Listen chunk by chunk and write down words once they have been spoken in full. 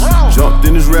Hopped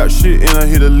in this rap shit and I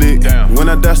hit a lick. Damn. When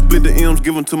I die, split the M's,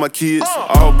 give them to my kids.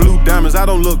 All blue diamonds, I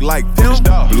don't look like them.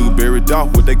 Blueberry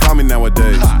Dolph, what they call me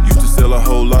nowadays. Used to sell a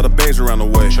whole lot of bags around the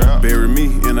way. Bury me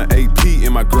in an AP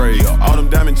in my grave. All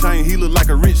them diamond chain, he look like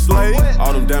a rich slave.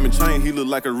 All them diamond chain, he look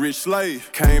like a rich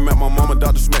slave. Came at my mama,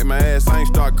 doctor smacked my ass. I ain't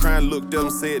start crying, looked at him,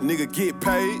 said, nigga, get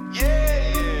paid.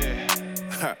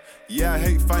 Yeah, I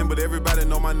hate fame, but everybody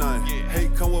know my name.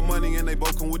 Hate come with money and they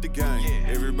both come with the game.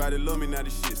 Everybody love me, now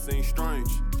this shit seems strange.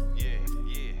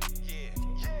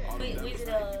 We did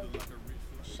a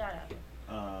shout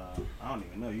out. I don't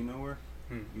even know. You know where?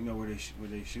 You know where they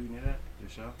shooting it at? The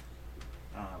show?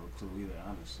 I don't have a clue either.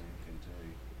 Honestly, I couldn't tell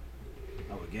you.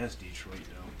 I would guess Detroit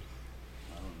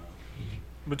though. I don't know.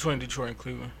 Between Detroit and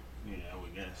Cleveland. Yeah, I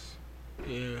would guess.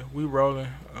 Yeah, we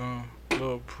rolling.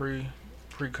 Little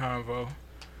pre-convo.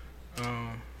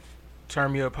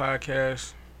 Turn Me Up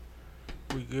podcast.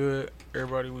 We good.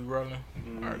 Everybody, we rolling.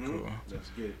 All right, cool. That's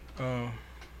good.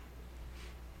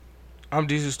 I'm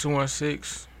Jesus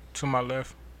 216. To my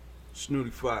left, Snooty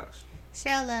Fox.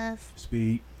 Shell Love.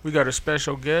 Speed. we got a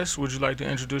special guest. Would you like to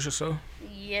introduce yourself?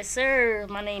 Yes, sir.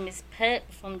 My name is Pet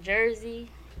from Jersey,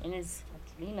 and it's,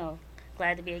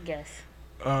 glad to be a guest.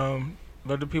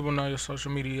 Let the people know your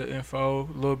social media info,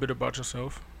 a little bit about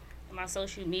yourself. My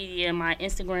social media, my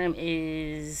Instagram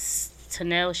is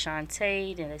Tanelle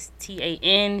Shante, and it's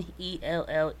TANELLESHANTE.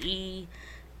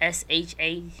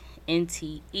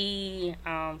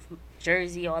 From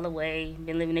Jersey all the way.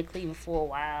 Been living in Cleveland for a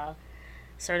while.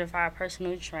 Certified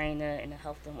personal trainer and a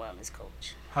health and wellness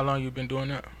coach. How long you been doing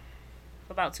that?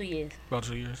 For about 2 years. About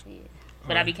 2 years? Yeah.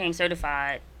 But I became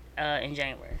certified in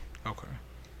January. Okay.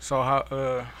 So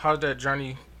how's that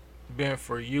journey been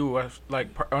for you, like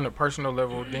on a personal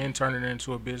level, then turn it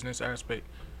into a business aspect?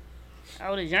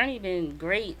 Oh, the journey been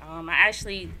great. I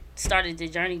actually started the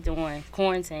journey during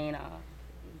quarantine,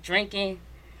 drinking,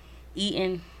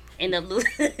 eating, end up losing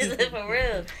for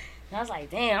real. And I was like,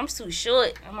 damn, I'm too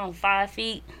short. I'm on 5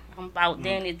 feet. I'm about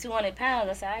damn near 200 pounds.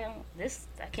 I said,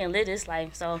 I can't live this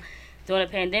life. So during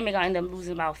the pandemic, I ended up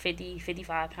losing about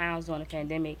 55 pounds during the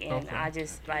pandemic, and I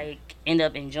just end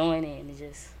up enjoying it, and it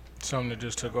just something that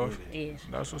just took off. Yeah.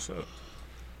 That's what's up.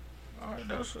 All right,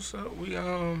 that's what's up. We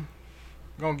gonna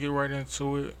get right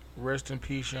into it. Rest in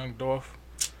peace, young Dolph.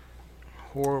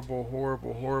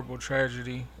 Horrible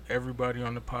tragedy. Everybody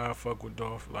on the pod fuck with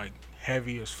Dolph, like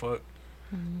heavy as fuck.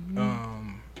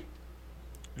 Mm-hmm.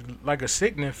 Like a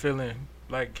sickening feeling.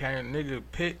 Like kind of nigga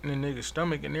pit in the nigga's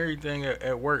stomach and everything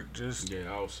at work. Just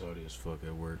Yeah, I was salty as fuck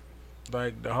at work.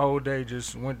 like the whole day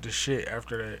just went to shit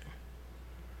after that.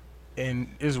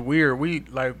 And it's weird. We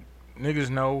niggas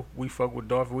know we fuck with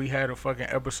Dolph. We had a fucking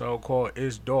episode called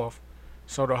Is Dolph.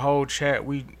 So the whole chat,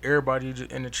 everybody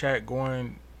just in the chat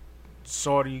going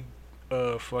salty,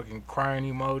 fucking crying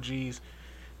emojis,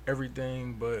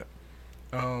 everything. But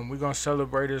we gonna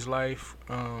celebrate his life.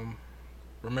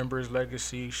 Remember his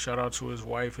legacy. Shout out to his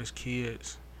wife, his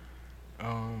kids.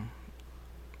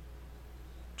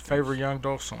 Favorite Young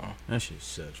Dolph song? That shit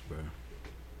sucks, bro.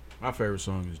 My favorite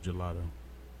song is Gelato.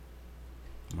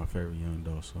 My favorite Young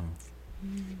Dolph song.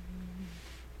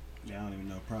 Yeah, I don't even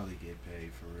know. Probably Get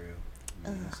Paid for real.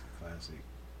 That's a classic.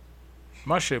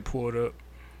 My shit pulled up.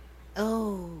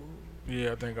 Oh.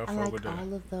 Yeah, I think I fuck like with that.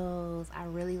 all of those. I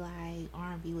really like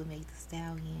R&B with Meg Thee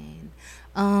Stallion.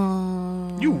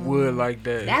 You would like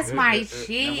that. That's my That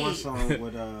shit. one song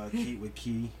with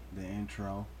Key, the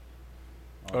intro.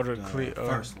 The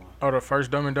first one. Oh, the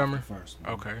first Dumb and Dumber? The first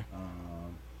one. Okay.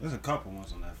 There's a couple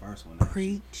ones on that first one.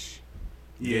 Preach.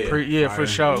 Yeah. For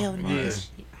sure.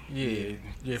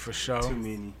 Yeah, For sure. Too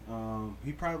many.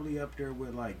 He probably up there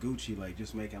with like Gucci, like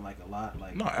just making like a lot of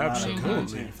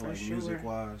content for like music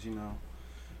wise,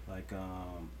 Like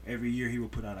every year he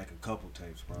would put out like a couple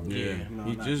tapes probably. Yeah.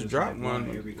 He just dropped one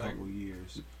every couple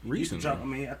years.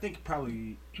 Recently. I think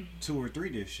probably 2 or 3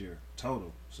 this year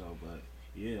total. So, but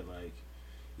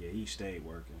he stayed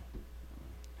working.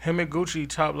 Him and Gucci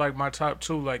top my top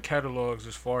 2 like catalogs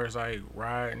as far as like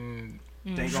riding.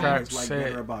 They always like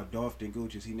better about Dolph than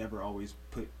Gucci. He never always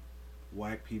put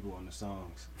whack people on the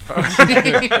songs.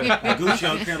 Gucci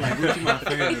don't care. Like Gucci my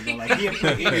favorite, but like he'll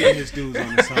put any of his dudes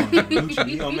on the song. Like, Gucci,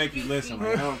 he gonna make you listen.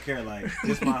 Like I don't care. Like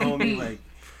this my homie. Like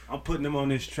I'm putting him on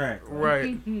this track.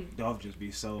 Right. Dolph just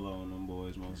be solo on them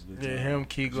boys most of the time. Yeah, him,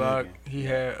 Key Glock. He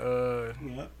had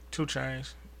 2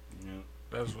 Chainz. Yeah.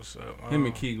 That's what's up. Him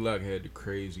and Key Glock had the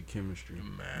crazy chemistry.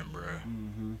 Man, bro.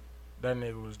 Mm-hmm. That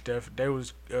nigga was They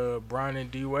was Brian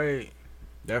and D Wade.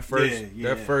 That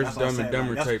first Dumb and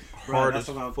Dumber tape hard as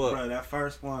fuck. Bro, that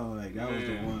first one, like that was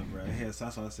the one, bro. That's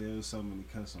why I said there was so many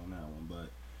cuts on that one. But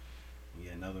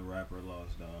yeah, another rapper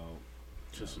lost, dog.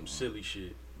 to some silly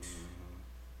shit.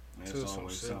 To some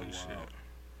silly shit.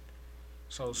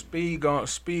 So Speed gonna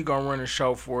run the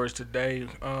show for us today.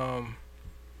 I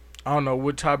don't know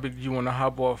what topic you want to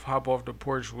hop off the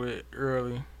porch with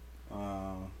early.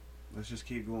 Let's just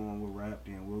keep going with rap,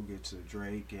 then we'll get to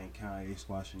Drake and Kanye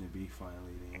squashing the beef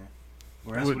finally. Then,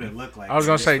 or that's what it looked like. I was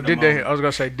gonna say,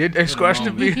 did they squash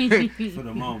the beef? For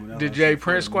the moment, did Jay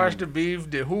Prince squash the beef?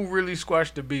 Who really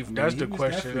squashed the beef? That's the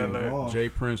question. Jay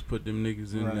Prince put them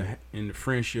niggas in the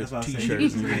friendship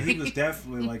T-shirts. He was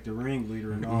definitely like the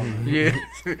ringleader and all that. Yeah,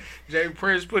 Jay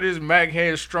Prince put his Mac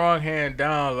hand, strong hand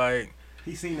down like.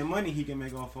 He seen the money he can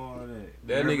make off all of that.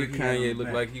 That nigga Kanye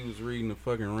looked like he was reading a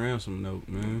fucking ransom note,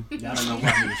 man. Y'all don't know why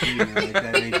he was reading it like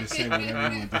that. They just say whatever he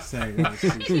wanted to say. That was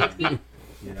too funny.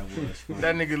 Yeah, that was funny.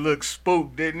 That nigga looked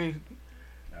spooked, didn't he?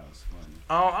 That was funny.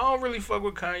 I don't really fuck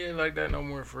with Kanye like that no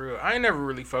more, for real. I ain't never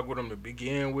really fuck with him to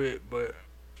begin with, but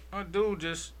dude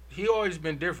he always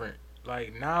been different.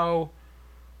 Like now,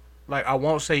 like I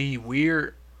won't say he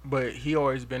weird, but he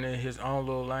always been in his own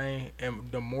little lane,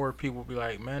 and the more people be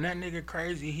like, man, that nigga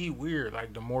crazy, he weird,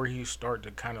 like the more he start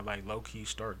to kind of like low-key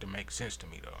start to make sense to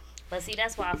me, though. But see,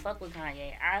 that's why I fuck with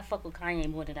Kanye. I fuck with Kanye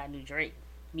more than I do Drake,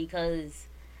 because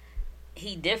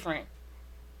he different.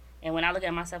 And when I look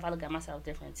at myself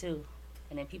different, too.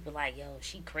 And then people like, yo,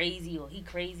 she crazy or he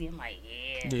crazy. I'm like,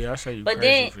 yeah. Yeah, I say you but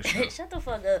crazy then, for sure. Shut the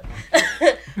fuck up.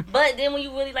 But then when you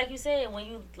really, like you said, when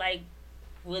you, like,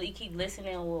 really keep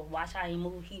listening or watch how he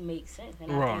move, he makes sense.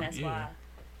 And I think that's why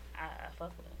I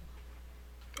fuck with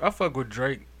him. I fuck with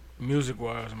Drake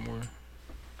music-wise more.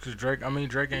 Because Drake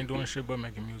ain't doing shit but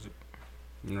making music.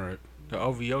 Right. The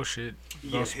OVO shit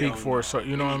don't speak for it, so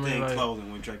you know what I mean? Like,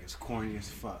 clothing when Drake is corny as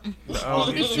fuck.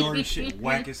 All his Jordan shit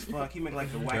whack as fuck. He make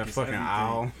like the wackest that fucking everything.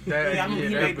 owl. He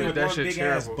made the that one shit big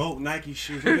terrible. ass boat Nike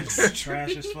shoes. They was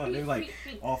trash as fuck. They were like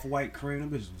off-white cream.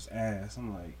 Them bitches was ass.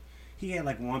 I'm like, he had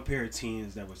like one pair of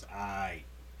 10s that was aight.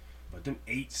 But them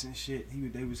 8s and shit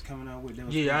they was coming out with, I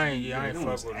ain't fuck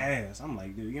with them. Ass. I'm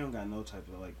like, dude, you don't got no type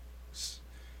of like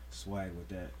swag with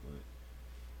that. But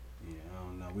yeah, I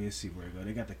don't know. We'll see where it go.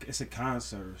 They got it's a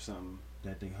concert or something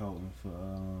that they holding for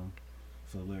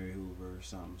Larry Hoover or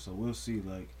something. So we'll see.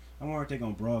 Like, I wonder if they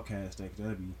gonna broadcast that.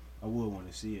 Cause I would want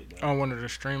to see it though. On one of the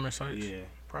streaming sites. Yeah,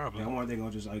 probably. I wonder if they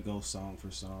gonna just like go song for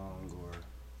song or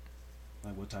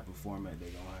like what type of format they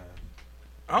gonna have.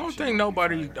 I don't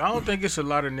think it's a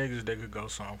lot of niggas that could go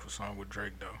song for song with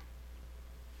Drake though.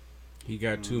 He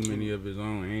got too many of his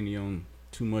own, and he on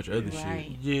too much other shit.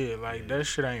 Yeah, like that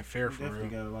shit ain't fair for real.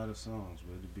 Definitely got a lot of songs,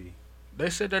 but it be. They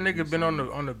said that nigga been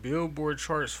on the Billboard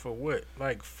charts for what,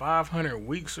 like 500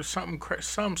 weeks or something,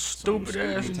 some stupid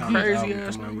ass, crazy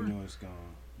ass number. You know it's gonna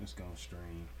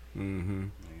stream. Mm-hmm.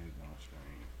 It's gonna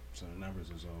stream. So the numbers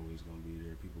is always gonna be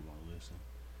there. People gonna listen.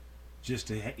 Just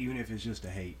to even if it's just to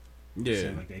hate.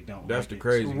 Yeah, like they don't. That's like the it.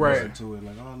 crazy. So right. Listen to it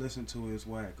like, oh, listen to it, it's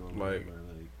whack or like, whatever.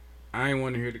 Like, I ain't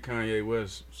want to hear the Kanye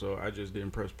West, so I just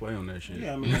didn't press play on that shit.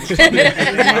 Yeah, I mean, I'm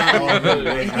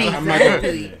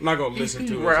not gonna listen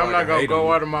to it. Right, so I'm not gonna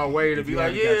go out of my way to if be you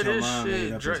like, already yeah, got your this mind made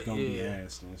shit, up, Drake, it's gonna be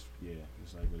ass. It's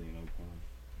like really no point.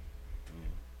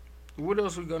 Yeah. What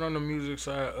else we got on the music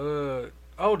side?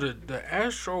 The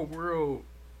Astro World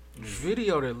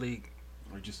video that leaked.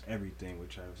 Or just everything with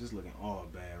Travis. It's looking all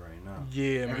bad right now.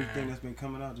 Yeah, everything man. that's been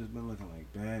coming out just been looking like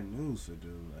bad news for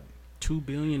dude. Like $2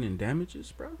 billion in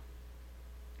damages, bro.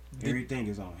 Everything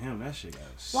is on him. That shit got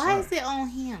Why is it on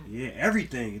him? Yeah,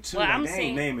 everything. Too. Well, like, they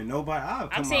ain't naming nobody.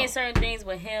 I'm seeing certain things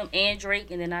with him and Drake,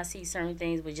 and then I see certain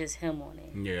things with just him on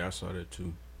it. Yeah, I saw that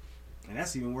too. And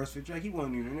that's even worse for Drake. He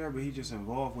wasn't even there, but he just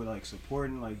involved with like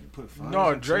supporting, like he put funds.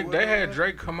 No, Drake. They had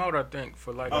Drake come out, I think,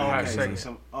 for like a hot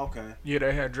second. Yeah,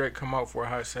 they had Drake come out for a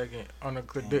hot second on the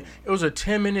clip. It was a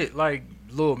 10-minute like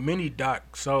little mini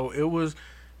doc. So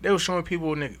they were showing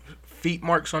people feet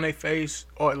marks on their face,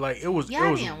 or like it was. Y'all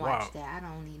it was didn't wild. watch that. I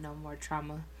don't need no more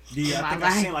trauma. Yeah, I think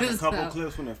I seen like a couple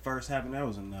clips when it first happened. That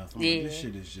was enough. I'm like, this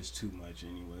shit is just too much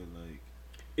anyway. Like.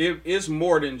 It's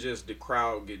more than just the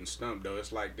crowd getting stumped though.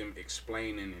 It's like them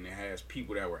explaining, and it has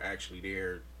people that were actually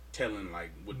there telling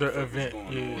like what the fuck was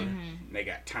going on. And they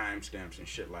got timestamps and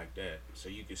shit like that, so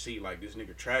you can see like this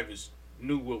nigga Travis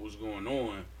knew what was going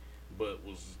on, but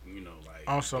was like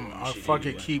on some I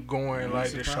fucking keep going, like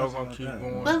the show gonna keep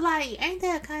going. But like, ain't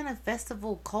that kind of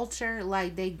festival culture?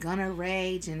 Like they gonna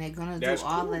rage and they gonna do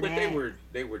all of but that. But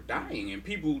they were dying, and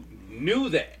people knew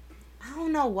that. I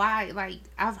don't know why. Like,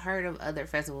 I've heard of other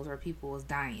festivals where people was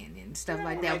dying and stuff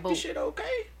like that. But this shit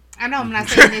okay? I know I'm not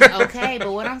saying it's okay,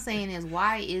 but what I'm saying is,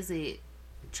 why is it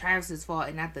Travis's fault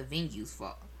and not the venue's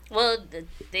fault? Well, the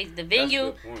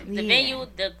venue,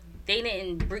 they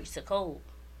didn't breach the code.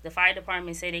 the fire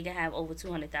department say they can have over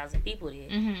 200,000 people there.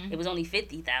 Mm-hmm. It was only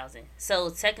 50,000. So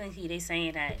technically, they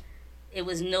saying that it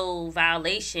was no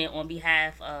violation on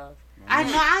behalf of. I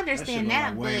know, I understand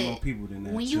that, like way but more people than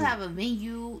that when too. you have a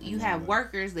venue, you have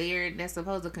workers there that's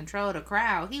supposed to control the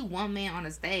crowd. He one man on the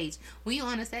stage. When you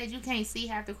on the stage, you can't see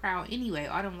half the crowd anyway.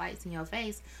 All them lights in your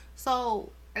face.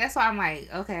 So that's why I'm like,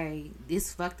 okay,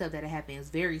 this fucked up that it happened. It's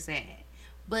very sad,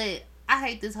 but I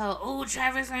hate this whole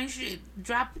Travis ain't shit.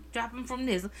 Drop him from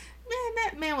this. Man,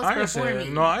 that man was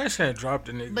performing. I ain't saying drop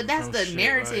the nigga. But that's the shit,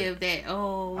 narrative like, that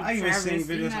I even Travis, seen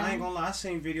videos. you know? I ain't gonna lie. I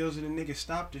seen videos of the nigga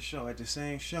stop the show at the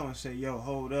same show and say, "Yo,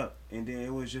 hold up," and then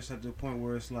it was just at the point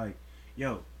where it's like,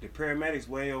 "Yo, the paramedics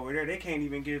way over there. They can't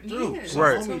even get through." Yeah, So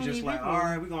right. homie just like, "All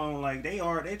right, we gonna like they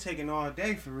taking all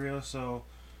day for real." So.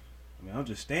 I mean, I'm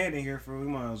just standing here for. We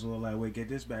might as well like wait, get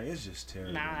this back. It's just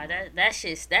terrible. Nah, that's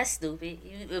stupid.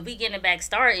 If we getting it back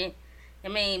started, I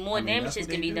mean, more damages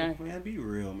can be done. Man, be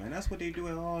real, man. That's what they do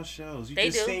at all shows. You They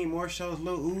just do. seen more shows.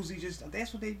 Lil Uzi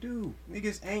that's what they do.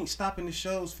 Niggas ain't stopping the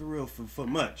shows for real for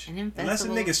much. And them Unless a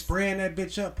festivals- nigga spraying that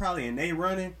bitch up probably and they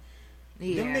running.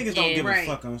 Yeah. Them niggas don't give right.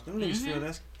 a fuck on. Them niggas feel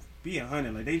that's be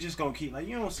 100. Like they just gonna keep like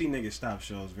you don't see niggas stop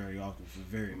shows very often for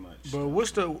very much. But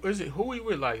is it who we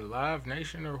with, like Live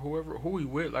Nation or who we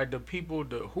with, like the people,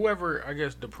 whoever, I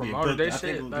guess the promoter, they I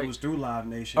said think like it was through Live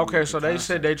Nation. okay, with so the they concert.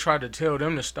 said they tried to tell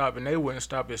them to stop and they wouldn't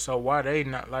stop it. So why they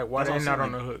not That's they what I'm not on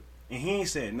saying, the like, hook? And he ain't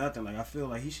said nothing. Like I feel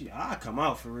like I come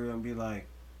out for real and be like,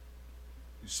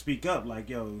 speak up. Like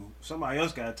yo, somebody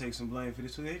else gotta take some blame for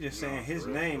this. So they just saying his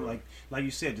name. Like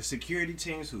you said, the security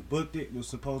teams who booked it was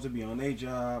supposed to be on their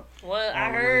job. Well, I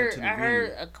all the way up to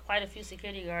heard the quite a few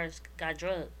security guards got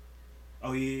drugged.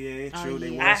 Oh yeah, true. Oh, They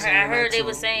yeah. was I saying heard that, they too.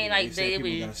 were saying like said people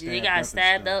they got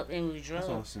stabbed and stuff. up and was That's what I'm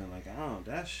drugged. saying. Like I don't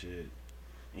that shit.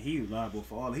 And he liable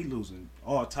for all. He losing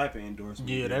all type of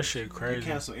endorsements. Yeah, that shit crazy. He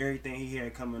canceled everything he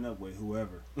had coming up with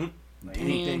whoever. Like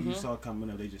anything you saw coming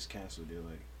up, they just canceled it,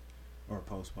 like or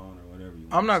postponed or whatever.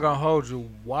 I'm not gonna hold you.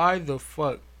 Why the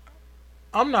fuck?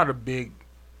 I'm not a big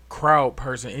crowd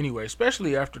person anyway,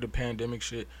 especially after the pandemic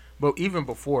shit. But even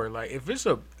before, like if it's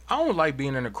I don't like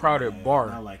being in a crowded bar.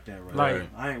 Not like that, right? Like,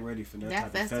 I ain't ready for that That type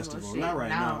of festival festival. shit, Not right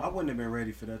no. now. I wouldn't have been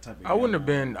ready for that type of. I wouldn't have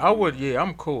been. I would. Yeah,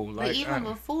 I'm cool. Like But even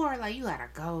before, like you gotta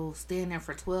go stand there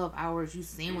for 12 hours. You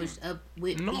sandwiched up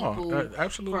with people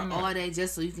absolutely for not. all day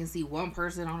just so you can see one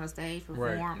person on the stage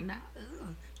perform. Right. Nah,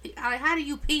 like, how do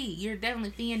you pee? You're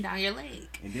definitely peeing down your leg.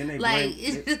 And then they Like,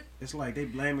 blame, it's like they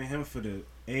blaming him for the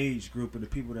age group of the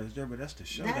people that's there, but that's the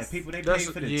show. That's- That people they that's-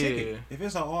 paid for the yeah. ticket. If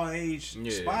it's an all age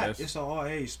Yeah, spot, that's- it's an all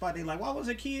age spot. They like, why was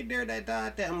a kid there that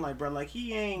died? That I'm like, bro, like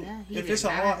he ain't. Yeah, he if did it's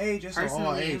an not all age, it's an all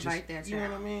personally age. invite that You know what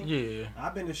I child. mean? Yeah.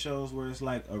 I've been to shows where it's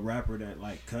like a rapper that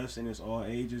like cuss and it's all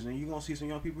ages, and you gonna see some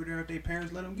young people there if their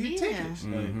parents let them get Yeah. tickets.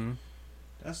 Like, Mm-hmm.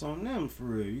 that's on them for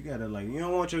real. You gotta like, you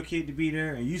don't want your kid to be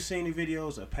there, and you seen the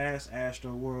videos of past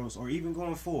Astro Worlds or even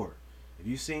going forward. If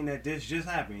you seen that this just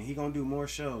happened, he gonna do more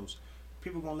shows.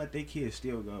 People gonna let their kids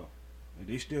still go. Like,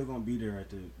 they still gonna be there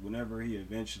at whenever he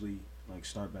eventually like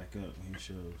start back up when he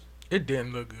shows. It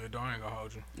didn't look good. Though. I ain't gonna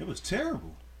hold you. It was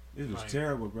terrible. It was Like-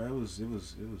 terrible, bro. It was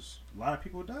a lot of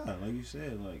people died, like you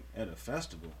said, like at a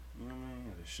festival. You know what I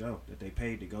mean? At a show that they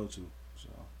paid to go to. So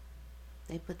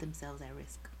They put themselves at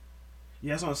risk.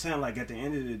 yeah, that's what I'm saying. Like at the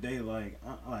end of the day, I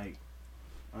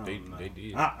don't know. They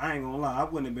did. I ain't gonna lie. I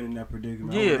wouldn't have been in that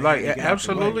predicament. I Yeah, would've like, had to get out the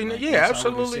absolutely way. not. Yeah, that's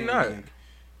what I would've absolutely said, not. like,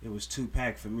 it was too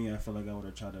packed for me. I feel like I would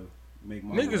have tried to make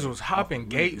my Niggas way was off hopping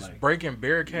the rip, gates, like, breaking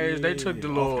barricades. They took the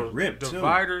Yeah, off the little rip, too.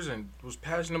 dividers and was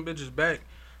passing them bitches back.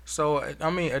 So I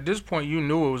mean, at this point, you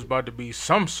knew it was about to be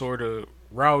some sort of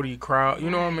rowdy crowd. You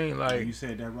know what I mean? like Like you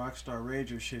said, that Rockstar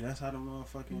Rager shit. That's how them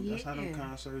motherfucking. That's how them Yeah.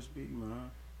 concerts be,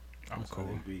 man. I'm That's how cool.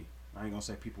 they be. I ain't gonna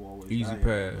say people always Easy die,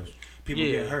 pass. but people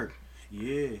Yeah. get hurt.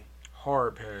 Yeah.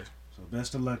 Hard pass. So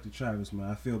best of luck to Travis, man.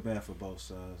 I feel bad for both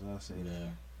sides. I'll say Yeah. that.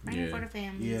 Praying Yeah. for the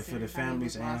families. Yeah, for the everybody families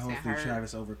was and lost hopefully hurt.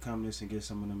 Travis overcome this and get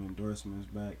some of them endorsements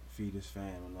back, feed his fam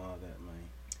and all that, man.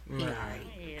 He Man. alright.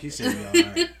 Yeah. He said he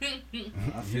alright.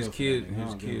 I His feel kid, for him. I his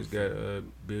don't give kids a got fuck. a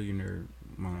billionaire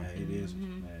mom. Yeah, it is.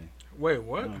 Mhm. Hey, Wait, I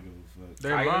what? don't give a fuck. They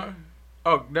Tiger? mine?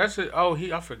 Oh, that's it. Oh,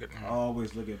 I forget. I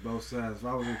always look at both sides. If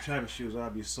I was in Travis' shoes,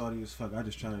 I'd be salty as fuck. I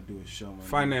just trying to do a show, man.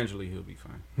 Financially, he'll be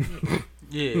fine.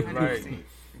 Yeah, like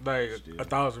 100%.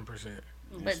 1,000%.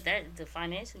 But the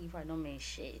financially part don't mean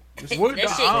shit. What? That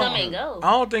shit I come don't- and go.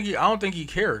 I don't think he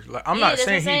cares. Like I'm Yeah, not that's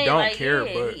saying what I'm he don't like, care,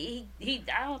 yeah, but he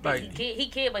I don't like, think he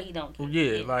care, but he don't care.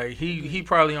 yeah, like he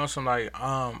probably on some like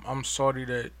I'm sorry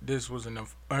that this was an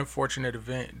unfortunate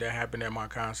event that happened at my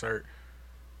concert.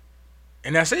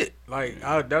 And that's it. Like,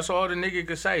 that's all the nigga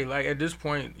could say. Like, at this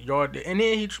point, y'all... And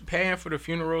then he paying for the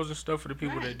funerals and stuff for the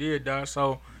people that did die.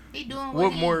 So, he doing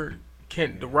what more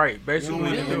can... Right, basically.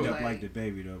 You don't do. end up like the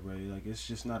baby, though, bro. Like, it's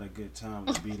just not a good time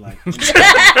to be like...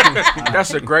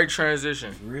 That's a great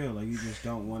transition. For real. Like, you just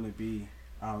don't want to be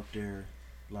out there...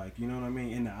 Like, you know what I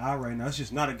mean? In the eye right now, it's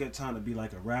just not a good time to be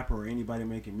like a rapper or anybody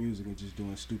making music and just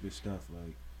doing stupid stuff.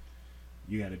 Like,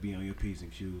 you got to be on your P's and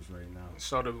Q's right now.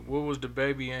 So, what was the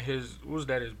baby and his... What was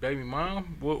that, his baby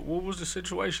mom? What was the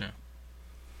situation?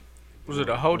 Was it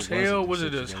a hotel? Was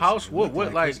it his house? What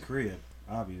like his crib,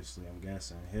 obviously, I'm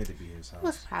guessing. It had to be his house. It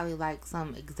was probably like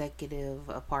some executive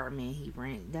apartment he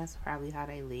rent. That's probably how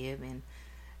they live, and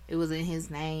it was in his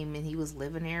name, and he was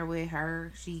living there with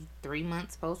her. She 3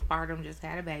 months postpartum, just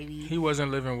had a baby. He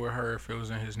wasn't living with her if it was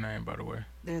in his name, by the way.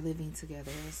 They're living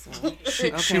together, so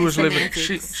she was living.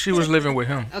 She was living with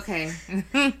him. Okay.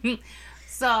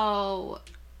 So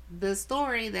the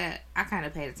story that I kind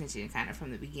of paid attention kind of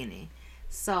from the beginning.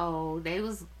 So they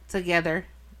was together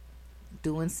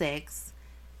doing sex.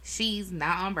 She's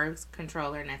not on birth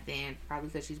control or nothing, probably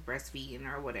because she's breastfeeding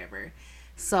or whatever.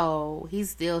 So he's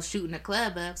still shooting the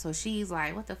club up. So she's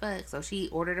like, what the fuck? So she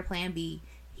ordered a plan B.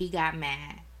 He got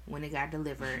mad when it got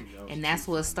delivered. And that's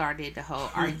what started the whole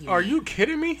argument. Are you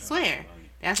kidding me? Swear.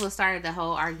 That's what started the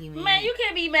whole argument. Man, you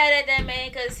can't be mad at that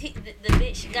man because the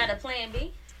bitch got a plan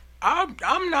B.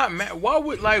 I'm not mad. Why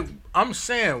would, like, I'm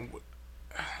saying...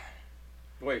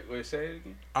 Wait, say it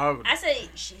again. I say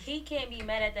he can't be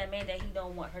mad at that man that he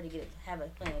don't want her to have a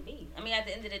plan B. I mean, at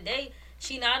the end of the day,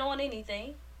 she not on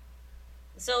anything.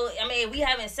 So, I mean, we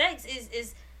having sex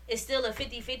is still a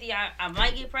 50-50. I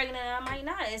might get pregnant and I might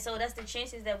not. And so that's the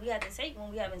chances that we have to take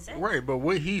when we having sex. Right, but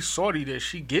what he salty that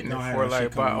she getting it for,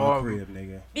 like, by all... Crib,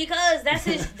 nigga. Because that's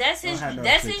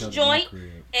his joint,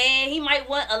 and he might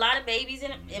want a lot of babies,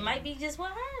 and it might be just with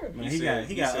her. Man,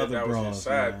 he got other bras.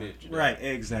 Side bitch, right,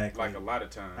 exactly. Like a lot of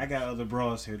times. I got other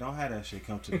bras here. Don't have that shit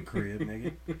come to the crib,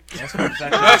 nigga. That's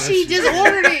what she just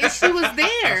ordered it. And she was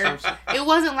there. It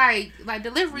wasn't like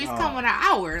deliveries come in an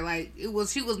hour. Like it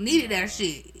was, she was needed that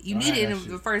shit. You need it in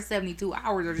the first 72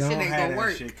 hours, or the shit ain't gonna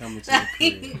work. Shit coming to the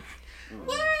crib.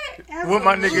 What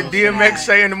my nigga DMX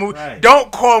say in the movie? Right.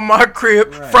 Don't call my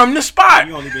crib from the spot.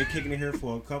 You only been kicking it here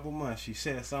for a couple months. She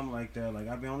said something like that. Like,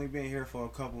 I've only been here for a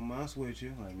couple months with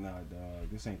you. Like, nah, dog,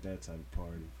 this ain't that type of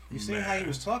party. You seen how he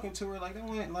was talking to her? Like, that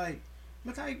went like,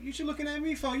 look how you looking at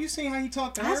me for? You seen how he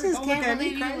talked to her? I just can't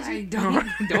believe you. Like,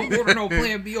 don't order no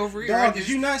plan B over here. Dog, did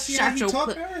you not see how he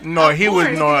talked to her? No, he was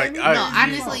not. No,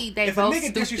 honestly, they both stupid. If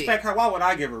a nigga disrespect her, why would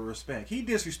I give her respect? He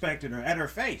disrespected her at her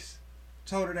face.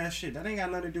 Told her that shit. That ain't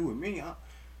got nothing to do with me.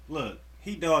 Look,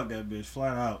 he dogged that bitch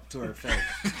flat out to her face.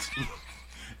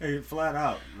 Hey, flat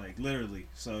out, like literally.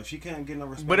 So she couldn't get no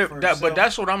respect for herself. But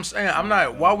that's what I'm saying. I'm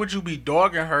not. Why would you be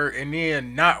dogging her and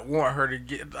then not want her to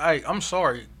get? Like, I'm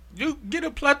sorry. You get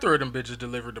a plethora of them bitches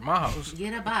delivered to my house.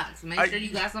 Get a box. Make sure you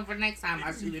got some for next time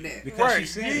I shoot it at. Because she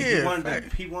said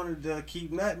he wanted to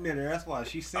keep nutting in her. That's why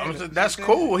she said that's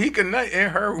cool. He can nut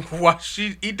in her while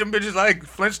she eat them bitches like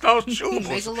Flintstones chewables.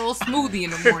 Make a little smoothie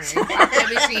in the morning. Pop that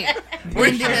bitch in.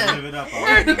 Blend it up.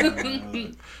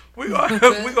 We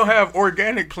gonna have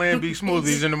organic Plan B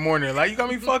smoothies in the morning. Like, you got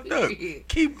me fucked up.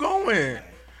 Keep going.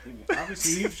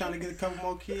 Obviously, he was trying to get a couple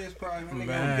more kids. Probably.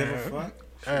 Man, don't give a fuck.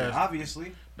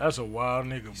 Obviously. That's a wild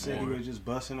nigga, boy. He said he was just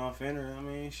busting off in her. I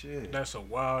mean, shit. That's a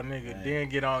wild nigga. Man.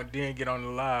 Then get on the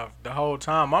live. The whole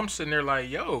time I'm sitting there like,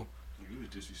 yo, he was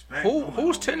disrespectful.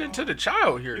 Who's tending to the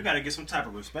child here? You gotta get some type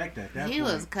of respect at that point. He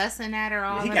was cussing at her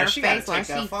all in her face while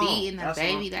she feeding the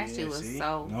baby. That shit was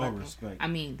so no respect. I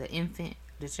mean, the infant,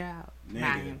 the child.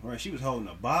 Negative. Right, she was holding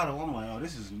a bottle. I'm like, oh,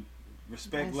 this is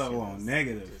respect level on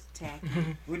negative.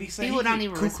 What did he say? People don't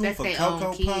even respect their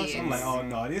own kids. I'm like, oh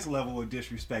no, this level of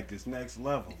disrespect is next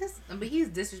level. But he's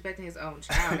disrespecting his own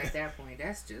child at that point.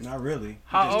 That's just not really.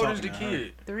 How old is the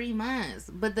kid? 3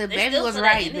 months. But the baby was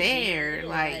right there.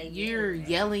 Like, you're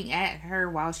yelling at her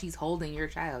while she's holding your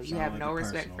child. You have no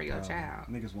respect for your child.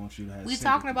 Niggas want you to have. We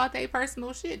talking about their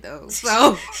personal shit though.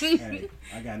 So hey,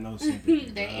 I got no sympathy.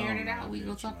 They aired it out. We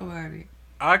gonna talk about it.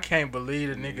 I can't believe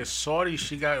the nigga salty.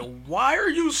 She got. Why are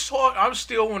you salty? I'm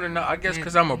still want to know. I guess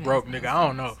because I'm a broke nigga. I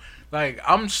don't know. Like,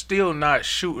 I'm still not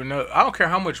shooting up. I don't care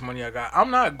how much money I got.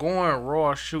 I'm not going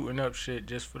raw shooting up shit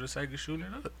just for the sake of shooting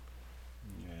it up.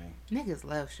 Yeah. Niggas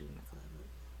love shooting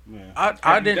the club up. Yeah.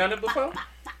 I didn't done it before.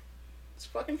 It's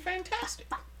fucking fantastic.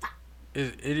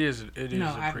 It is.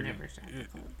 No, I've never shot the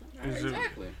club up.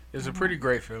 Exactly. It's a pretty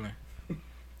great feeling.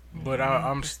 But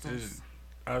I'm still.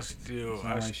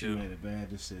 She made a bad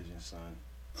decision, son.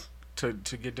 To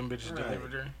get them bitches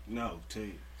delivered there? No,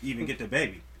 to even get the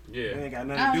baby. Yeah. It ain't got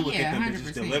nothing to do with yeah, them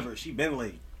bitches 100%. delivered. She been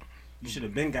late. You should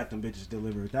have been got them bitches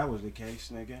delivered if that was the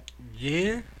case, nigga.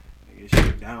 Yeah.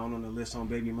 Nigga, she down on the list on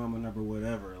baby mama number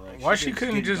whatever. Like, Why she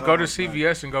couldn't just go to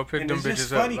CVS and go pick them bitches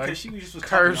just up? funny Like, she just was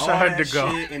talking all curbside that to go.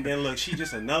 shit, and then look, she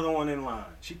just another one in line.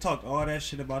 She talked all that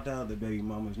shit about the other baby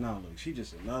mamas. Now look, she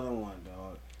just another one,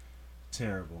 dog.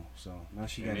 Terrible. So now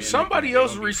she got somebody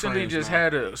else recently just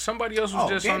had a. Somebody else was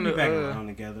just on the. Back around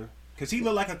together. Cause he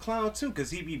look like a clown too. Cause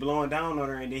he be blowing down on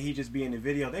her, and then he just be in the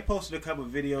video. They posted a couple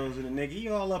of videos of the nigga. He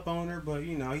all up on her, but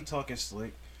you know he talking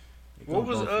slick. What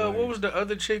was the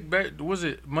other chick? Was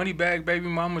it Moneybag Baby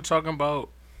Mama talking about?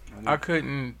 I could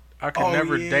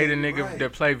never date a nigga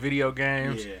that play video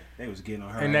games. Yeah, they was getting on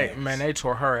her. And ass. they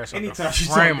tore her ass on the Anytime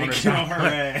frame on she on her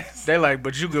ass. They like,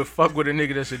 but you could fuck with a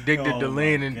nigga that's addicted to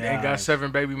lean and got gosh.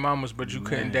 7 baby mamas, but you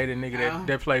couldn't date a nigga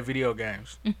that play video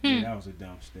games. Yeah, that was a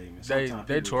dumb statement.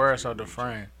 They tore her ass out the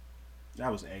frame.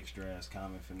 That was extra ass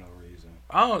comment for no reason.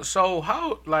 Oh, so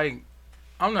how, like,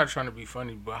 I'm not trying to be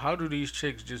funny, but how do these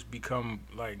chicks just become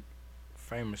like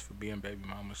famous for being baby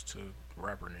mamas to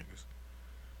rapper niggas?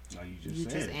 No, you You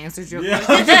said just it. answered your Yeah.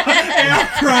 question. I'm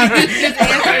crying. You just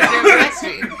answered your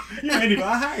question. You ain't even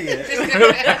high yet.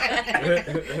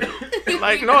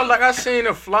 Like, no, like I seen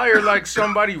a flyer, like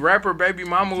somebody rapper baby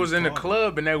mama was in the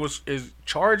club and they is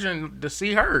charging to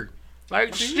see her.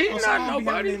 Like, she not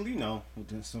nobody. You know,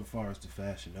 so far as the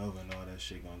Fashion Nova and all that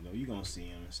shit gonna go, you gonna see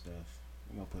him and stuff.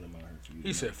 We gonna put him out here for you.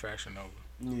 He said Fashion Nova.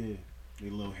 Yeah. They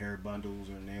little hair bundles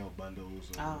or nail bundles.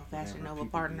 Or Oh, Fashion Nova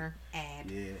partner ad.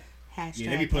 Yeah. Hashtag Yeah,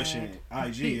 they be pushing ad. it.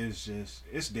 IG is just,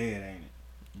 it's dead, ain't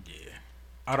it? Yeah.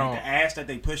 I don't. The ass that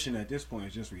they pushing at this point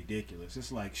is just ridiculous.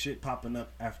 It's like shit popping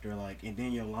up after like, and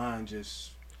then your line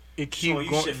just It keep showing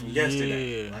you going. shit from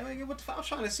yesterday. Yeah. Like, what the fuck? I was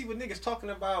trying to see what niggas talking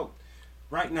about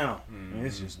right now. And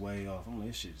it's just way off. I'm like,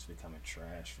 this shit's becoming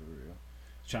trash for real.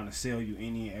 Trying to sell you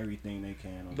any and everything they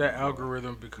can. On That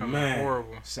algorithm becoming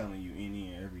horrible. Selling you any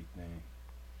and everything.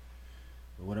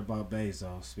 But what about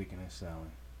Bezos? Speaking of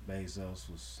selling, Bezos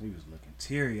was looking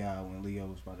teary eyed when Leo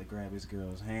was about to grab his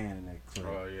girl's hand in that clip.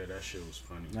 Oh yeah, that shit was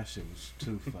funny. That shit was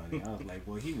too funny. I was like,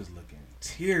 boy, he was looking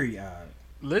teary eyed.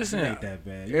 Listen, it ain't that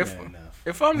bad. You had enough.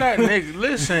 If I'm that nigga,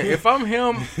 listen, if I'm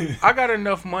him, I got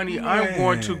enough money. I'm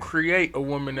going to create a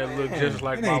woman that look just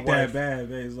like it my ain't wife. that bad,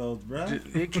 Bezos, bro.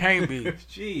 It can't be.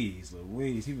 Jeez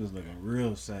Louise, he was looking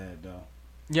real sad though.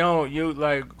 Yo, you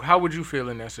like, how would you feel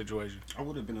in that situation? I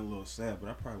would have been a little sad, but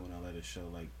I probably wouldn't let it show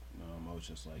like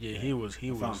emotions like yeah, that. he was.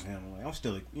 I'm him. Like, I'm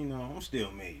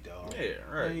still me, dog. Yeah,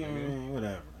 right. You know what I mean?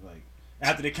 Whatever. Like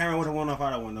after the camera would have went off,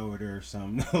 I'd have went over there or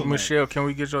something. No, Michelle, can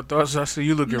we get your thoughts? I see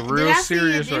you looking real Did I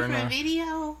serious see a right now.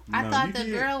 video? I thought the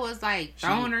girl was like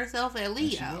throwing herself at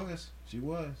Leo. She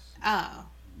was. Oh.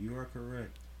 You are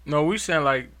correct. No, we saying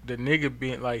like the nigga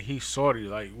being like he's salty.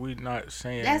 Like we not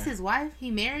saying that's his wife.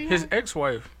 He married his her?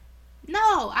 ex-wife.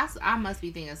 No, I must be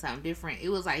thinking something different. It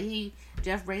was like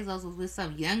Jeff Bezos was with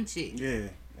some young chick. Yeah.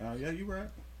 Yeah, you right.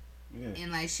 Yeah.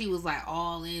 And like she was like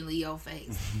all in Leo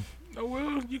face. Oh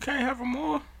well, you can't have them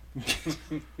all.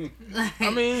 Like, I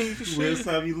mean, you win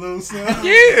some, you lose some.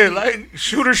 Yeah, like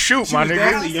shoot or shoot, She my was nigga.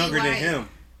 definitely younger than him.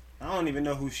 I don't even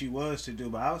know who she was to do,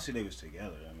 but obviously they was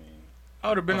together. I mean, I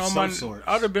would have been of on some my sorts.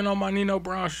 I would have been on my Nino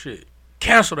Brown shit.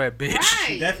 Cancel that bitch.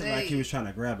 Right. definitely like he was trying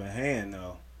to grab a hand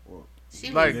though. Or she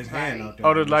like was his hand right. out there.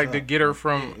 Oh, to like to get her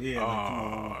from. Yeah, like, come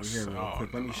on over here real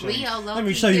quick. Let me show Leo you. low Let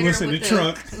me show you what's in the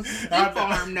trunk.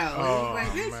 Farm, no. Oh Like,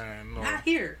 bitch, man, no. not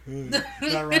here.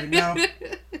 Not right now.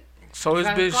 So this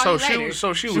Tryna bitch, call so you she later. was,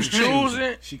 so she was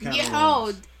choosing. She kind Yo, of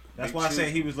was. That's why I said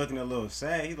he was looking a little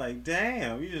sad. He's like,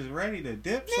 damn, you just ready to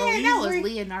dip so man, easily? that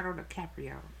was Leonardo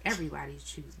DiCaprio. Everybody's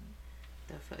choosing.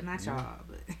 Not y'all,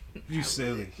 but You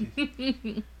silly.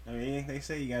 I mean, they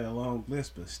say you got a long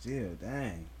list, but still,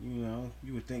 dang.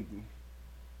 You would think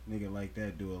nigga like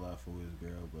that do a lot for his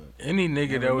girl, but Any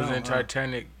nigga Never that was know, in huh?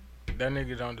 Titanic, that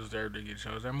nigga don't deserve to get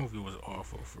chosen. That movie was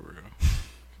awful for real.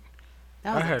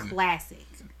 that was a classic.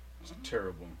 It's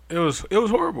terrible. It was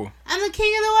horrible. I'm the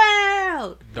king of the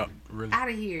world. No, really. Out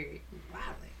of here.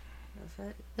 Wildin'. The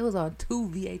fuck? It was on 2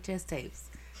 VHS tapes.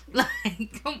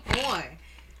 Like, come on.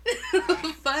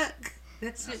 Fuck.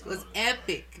 That shit was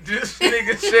epic. This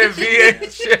nigga said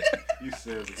VHS, you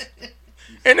silly.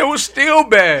 and it was still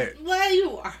bad. Well,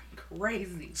 you are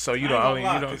crazy. So you I don't, ain't I gonna mean,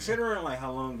 lie, you don't. considering like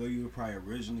how long ago you would probably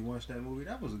originally watched that movie,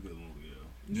 that was a good movie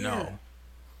though. No,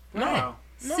 Wow.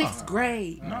 no, 6th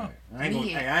grade. no. I ain't gonna, Me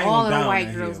hey, and I ain't all gonna of the down white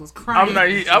that girls hill. was crying. I'm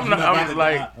like,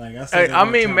 I said hey, that I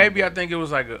one mean, time maybe I ago. think it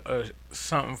was like a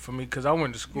something for me because I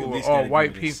went to You school at with least all gotta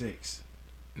white give it a people. 6.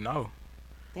 No,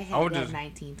 They had that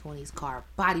 1920s car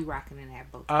body rocking in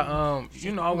that boat.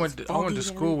 I went to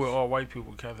school with all white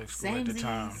people, Catholic school at the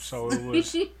time, so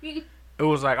it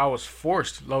was like I was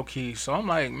forced low key. So I'm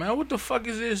like, man, what the fuck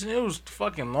is this? And it was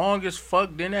fucking long as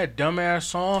fuck. Then that dumbass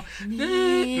song,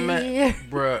 man,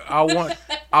 bruh,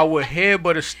 I would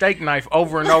headbutt a steak knife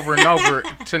over and over and over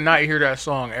to not hear that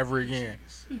song ever again.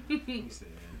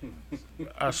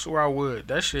 I swear I would.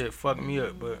 That shit fucked me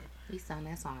up, but. We sung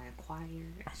that song in choir.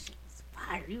 That shit was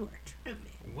fire. You were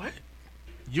tripping. What?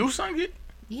 You sung it?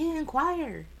 Yeah, in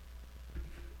choir.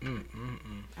 I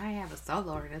didn't have a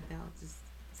solo or nothing. I was just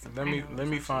let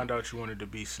me find out you wanted to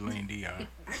be Celine Dion.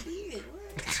 I did.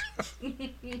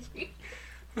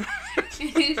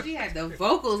 She had the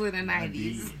vocals in the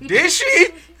 90s. Did she?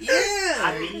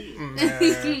 Yeah.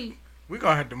 Man, we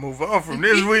gonna have to move on from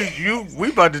this. We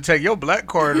about to take your black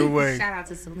card away. Shout out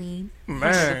to Celine.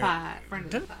 Man. Friend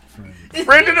of the pod.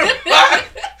 Friend of the pod.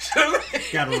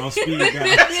 Got her on speed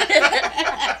dial.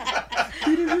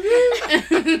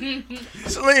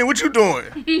 Celine, what you doing?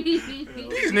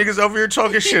 These niggas over here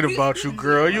talking shit about you,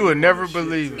 girl. You would never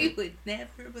believe it. You would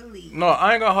never believe it. No,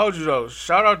 I ain't gonna hold you though.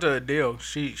 Shout out to Adele.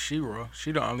 She raw.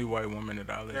 She the only white woman that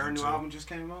I listen to. Her new album just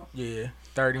came out? Yeah,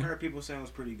 30. I heard people saying it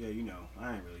was pretty good. You know,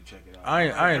 I ain't really check it out.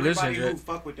 I ain't listening to it. Everybody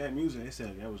who fuck with that music, they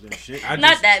said that was their shit.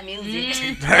 Not that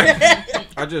music.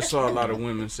 I just saw a lot of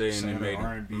women saying they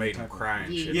made them cry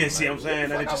and shit. Yeah, see, I'm saying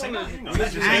that. Just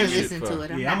I ain't listen to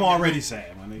it. Yeah, I'm already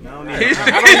sad, my nigga.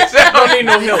 I don't need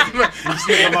no help. You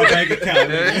see on my bank account,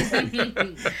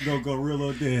 nigga. Go real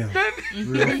low down,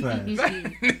 real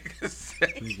fast.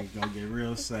 Nigga gonna get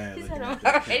real sad.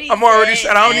 I'm already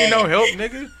sad. I don't need no help,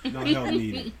 nigga. No help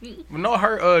needed. No,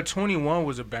 her 21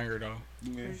 was a banger though.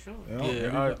 Yeah, For sure.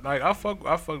 Yeah, I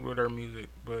fuck with her music,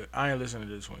 but I ain't listened to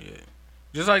this one yet.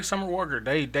 Just like Summer Walker,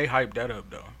 they hyped that up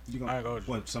though.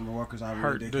 What Summer Walker's album?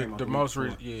 Heard the most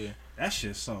yeah. That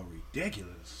shit's so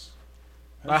ridiculous.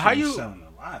 Like how you selling a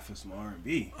lot for some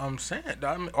R&B? I'm saying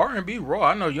R&B raw.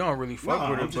 I know you don't really fuck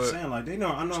with it, I'm just saying like they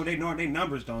know. I know they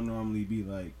numbers don't normally be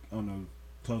like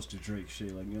close to Drake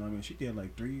shit. Like you know what I mean? She did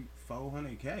like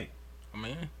 300-400K. I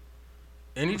mean,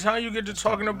 anytime you get to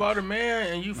talking about a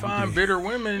man and you find bitter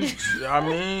women, I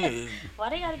mean, why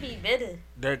they gotta be bitter?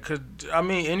 That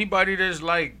anybody that's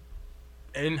like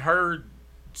in her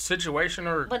situation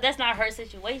or. But that's not her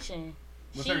situation.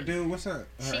 What's her dude? What's her?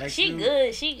 She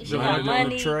good. She got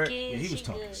money. Kids, yeah, he was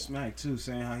talking smack too,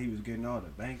 saying how he was getting all the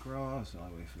bankroll. So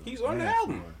he's on the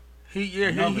album. He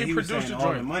produced the joint.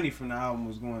 All the money from the album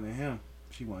was going to him.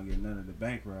 She wasn't getting none of the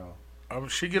bankroll.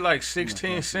 She get like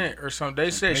 16 cents or something.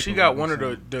 They said she got one of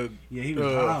the he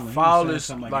was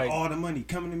foulest like all the money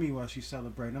coming to me while she's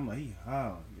celebrating. I'm like, he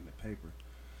hollering in the paper.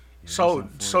 Yeah,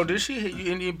 so did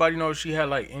she? Anybody know if she had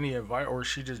like any advice or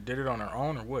she just did it on her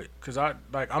own or what? Cause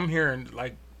I'm hearing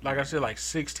like I said like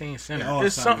 16 cents.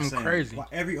 It's something crazy. Why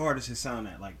every artist is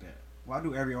sounding like that? Why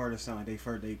do every artist sound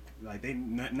like they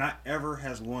not ever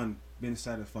has one been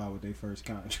satisfied with their first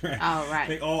contract? Oh right.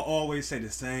 They all always say the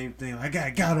same thing. I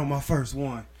got on my first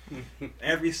one.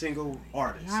 Every single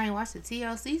artist. I ain't watched the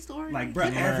TLC story. Like, bro,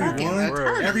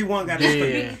 everyone got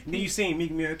it. Then you seen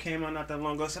Meek Mill came out not that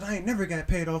long ago. Said I ain't never got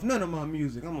paid off none of my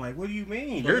music. I'm like, what do you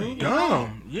mean? You're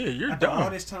dumb. Yeah, you're dumb. All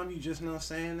this time you just not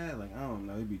saying that. Like, I don't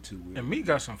know. It'd be too weird. And Meek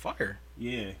got some fire.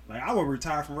 Yeah, like I would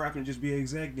retire from rapping and just be an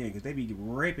exec then, because they be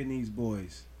raping these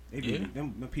boys. They be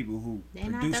them people who they're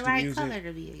produce not the right music. color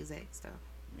to be execs though.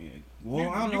 Yeah. Well,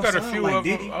 I don't know. You got a few like of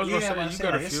Diddy, them. I was gonna say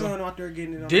you got a few. Out there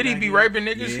getting it on Did he be raping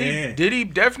niggas? Yeah. Did he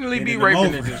definitely be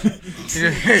raping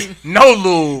niggas? No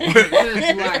lube.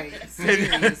 Right.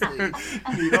 Seriously.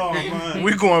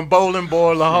 We going bowling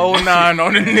ball the whole nine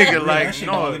on the nigga like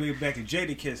no. Let me back to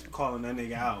Jadakiss calling that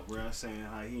nigga out, bro, saying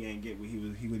how he ain't get what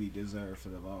he deserved for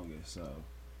the longest. So,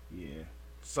 yeah.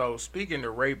 So speaking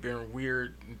of rape and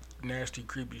weird, nasty,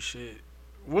 creepy shit.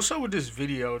 What's up with this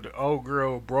video? The old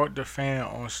girl brought the fan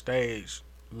on stage,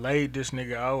 laid this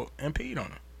nigga out, and peed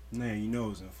on him. Man, you know it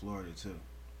was in Florida too.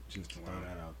 Just to throw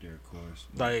that out there, of course.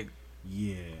 But like,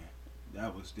 yeah,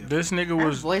 that was different. This nigga her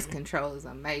was voice control is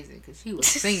amazing because she was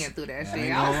singing through that shit.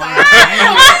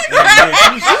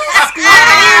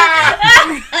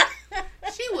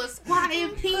 She was squatting,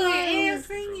 peeing, and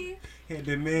singing. Had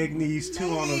the Meg knees too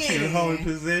on him. She was holding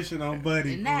position on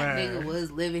Buddy. And that nigga was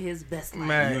living his best life.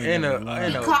 Man,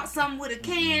 he caught something with a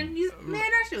can. Man,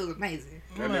 that shit was amazing.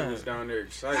 That nigga was down there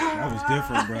excited. That was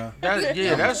different, bro. That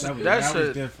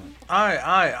was different.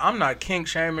 I'm not kink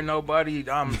shaming nobody.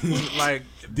 I'm like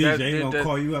DJ gonna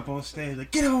call you up on stage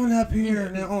like, get on up here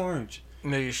in that orange.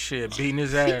 Nigga shit, beating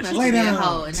his ass. Lay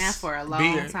down. And that for a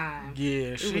long time.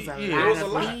 Yeah, it was a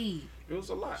lot of weed. It was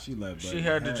a lot. She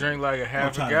had to drink like a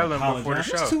half a gallon before the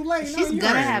show. It's too late. She's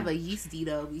gonna have a yeasty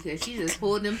though because she just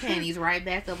pulled them panties right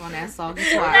back up on that soggy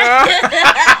twat.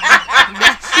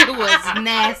 That shit was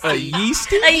nasty. A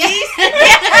yeasty? A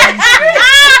yeasty.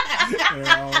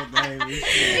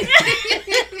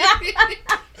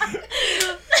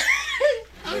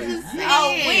 I'm just saying.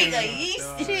 Oh, wig, a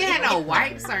yeasty. She ain't had no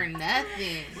wipes or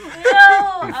nothing.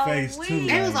 No, face too.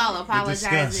 They was all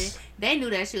apologizing. Disgust. They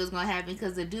knew that shit was gonna happen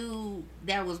because the dude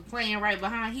that was playing right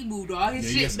behind, he moved all his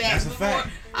shit back. That's a before. fact.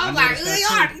 I was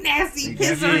like, y'all nasty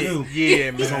pissers.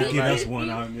 Yeah, He's gonna man. get us one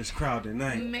out in this crowd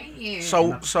tonight. Man.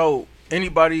 So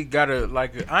anybody got a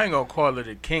like? I ain't gonna call it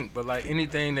a kink, but like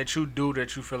anything that you do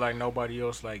that you feel like nobody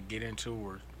else like get into,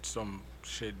 or some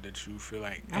shit that you feel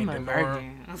like I'm ain't a the norm.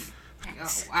 virgin. Oh,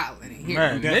 wow, in here.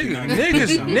 Man, Definitely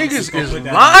niggas is put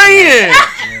that lying.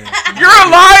 You're a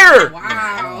liar.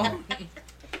 Wow.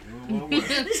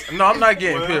 No, I'm not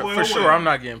getting pissed. Well, For sure, I'm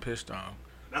not getting pissed on.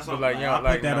 That's But what like, like, you know, I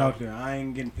like, put that no. out there. I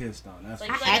ain't getting pissed on. That's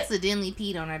So I accidentally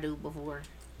peed on that dude before.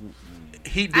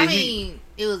 He did. I mean,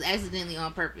 it was accidentally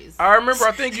on purpose. I remember.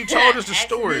 I think you told us the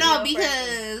story. No,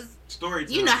 because story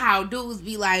time. you know how dudes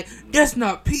be like, "That's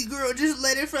not pee, girl. Just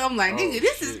let it flow." I'm like, nigga,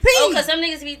 this is pee. Oh, because some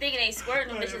niggas be thinking they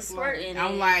squirting, them bitches squirting.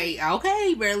 I'm like, okay,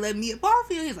 you better let me up off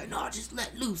here. He's like, no, just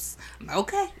let loose. I'm like,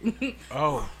 okay.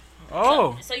 Oh.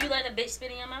 So you let a bitch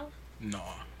spit in your mouth? No.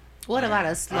 What about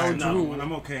a slow No, drool? when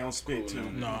I'm okay on spit too.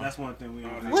 No. That's one thing we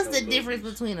don't. What's the difference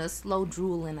between a slow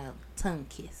drool and a tongue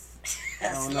kiss?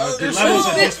 I don't know. The It's levels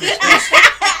of a- disrespect.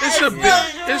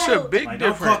 It's a big Like,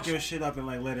 don't fuck difference. your shit up and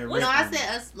like let it rip. No, I on you.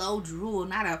 said a slow drool,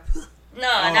 not a. No,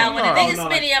 now when a no. nigga no,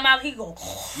 spit like- in your mouth, he go.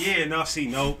 Yeah, no, see,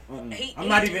 no. He- I'm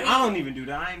not he- even. I don't even do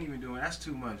that. I ain't even doing. That's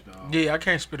too much, dog. Yeah, I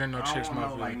can't spit in no I don't chick's want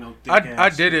mouth. no, like, no thick I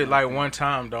ass did shit it like that. one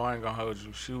time though. I ain't gonna hold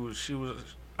you. She was.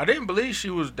 I didn't believe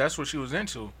she was. That's what she was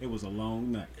into. It was a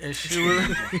long night. And she was.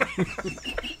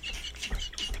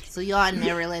 So y'all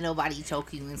never let nobody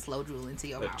choke you and slow drool into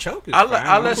your The mouth. choke is I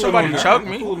fine. let somebody choke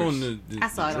me. Cool on the I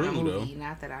saw it on a drool, movie. though.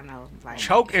 Not that I know. Like,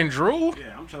 Choke and drool.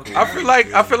 Yeah, I'm choking.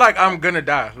 I feel like I'm gonna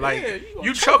die. Like Yeah, you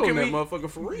gonna choke choking on that me. motherfucker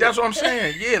for real. That's what I'm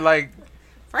saying. Yeah, like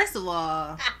First of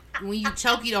all, when you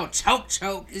choke, you don't choke.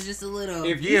 It's just a little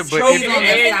If Yeah, you but choking if- on the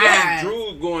and got side.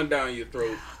 drool going down your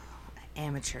throat,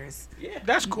 amateurs.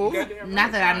 that's cool.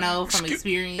 Not that I know from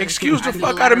experience. Excuse I the do a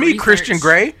fuck lot out of me, research. Christian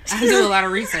Grey. I do a lot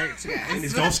of research, And guys.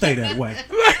 it's gonna stay that way.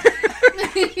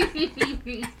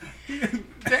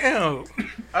 Damn.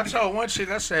 I told one chick,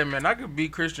 I said, man, I could be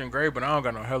Christian Grey, but I don't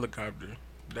got no helicopter.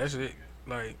 That's it.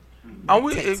 Like,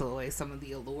 Takes away some of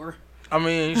the allure. I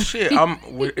mean, shit.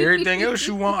 I'm with everything else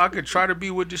you want. I could try to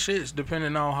be with the shits,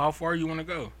 depending on how far you want to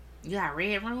go. You got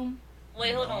red room?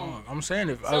 Wait, hold on. I'm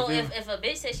saying So if a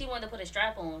bitch said she wanted to put a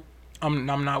strap on, I'm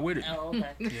not with it. oh okay.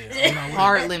 Yeah, I'm not with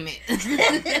Hard limit.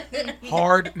 it.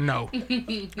 Hard, no.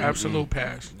 Absolute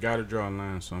pass. Gotta draw a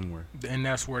line somewhere. And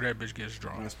that's where that bitch gets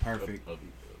drawn. That's perfect. a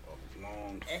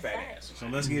long That's fat facts. ass.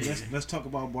 So let's talk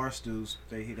about Barstools.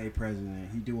 They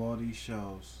president. He do all these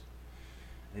shows.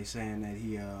 They saying that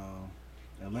he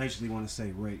allegedly want to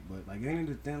say rape, but like ain't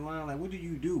it a thin line? Like, what do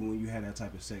you do when you have that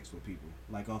type of sex with people?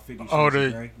 Like on 50 Shades of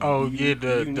Grey? Like, do you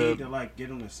need to like get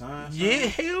them to sign? Yeah,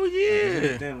 something? hell Like, is it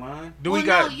a yeah. thin line? Do Well, we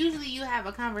got? no, usually you have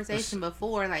a conversation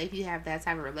before, like if you have that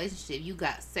type of relationship, you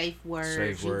got safe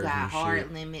words, you got and hard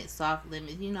shit. limits, soft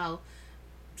limits,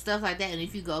 stuff like that. And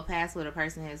if you go past what a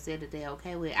person has said that they're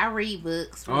okay with, I read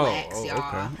books, relax,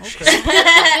 y'all. Okay.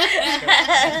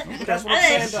 That's what I'm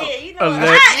saying though. Shit, you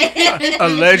know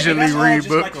Allegedly That's all read just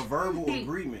book. like a verbal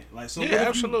agreement. Like, so Yeah, what if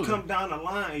absolutely. you come down the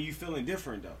line and you feeling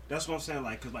different though? That's what I'm saying.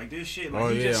 Like, cause like this shit, like Oh,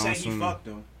 he just yeah, said on he some- fucked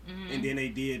them, and then they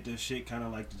did the shit kind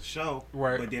of like the show.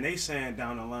 Right. But then they saying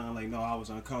down the line like, no, I was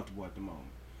uncomfortable at the moment.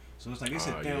 So it's like it's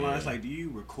a Oh, thin line. It's yeah. like, do you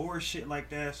record shit like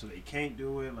that so they can't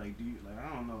do it? Like, do you like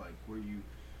I don't know like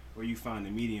where you find the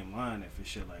medium line at for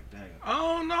shit like that? I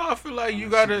don't know. I feel like you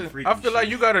Some gotta. freaky I feel like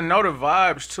shit. you gotta know the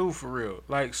vibes too, for real.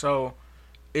 Like, so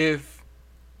if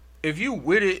you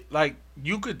with it, like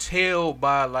you could tell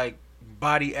by like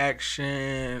body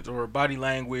actions or body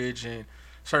language and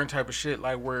certain type of shit.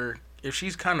 Like where if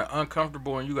she's kind of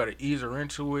uncomfortable and you gotta ease her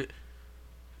into it,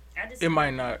 I just, it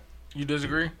might not. You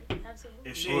disagree? Absolutely.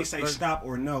 If she ain't say stop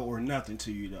or no or nothing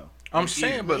to you though. I'm Like,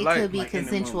 saying, either. but It like, could be like in the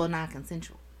consensual, moment.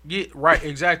 non-consensual. yeah, right,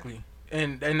 exactly.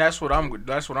 And that's what I'm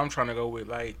trying to go with.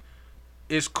 Like,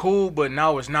 it's cool, but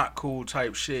now it's not cool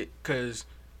type shit. Cause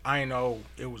I ain't know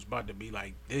it was about to be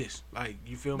like this. Like,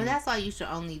 you feel But me? that's why you should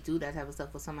only do that type of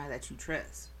stuff with somebody that you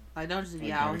trust. Like, don't just be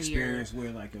like out experience here.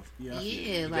 Where, like, you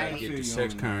like gotta get the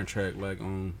sex contract, like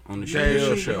on the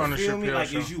Chappelle show. On the Chappelle show.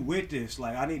 Like, is you with this?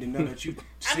 Like, I need to know that you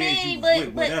said you was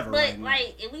with whatever. But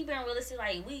like, if we been realistic,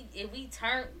 like, if we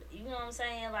turn, you know what I'm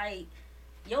saying, like.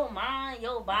 Your mind,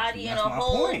 your body, and a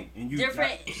whole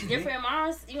different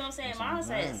minds. You know what I'm saying?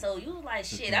 Mindset. So you was like,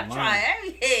 shit. I'm trying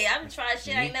everything. I'm trying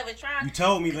shit I ain't never tried. You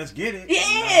told me, let's get it.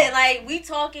 Yeah, like we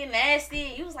talking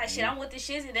nasty. You was like, shit. I'm with the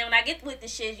shits, and then when I get with the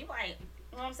shits, you like,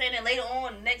 you know what I'm saying? Then later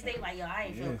on, the next day, like, yo, I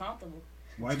ain't feel comfortable.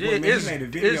 White boy, man, he made a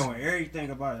video and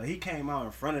everything about it. He came out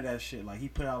in front of that shit. Like, he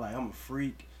put out like, I'm a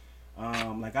freak.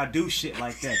 Like, I do shit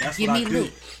like that. That's what I do.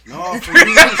 No, for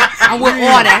real. I'm with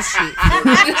all that shit.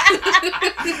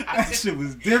 That shit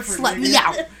was different. Slut me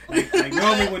out. Like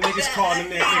normally when niggas call them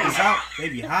that niggas out, they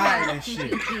be high and that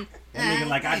shit. That nigga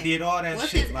like, I did all that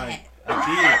shit. Like, I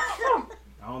did.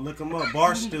 I don't look him up.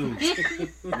 Barstool.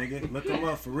 Nigga, look him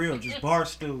up for real. Just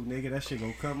Barstool, nigga. That shit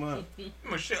gonna come up.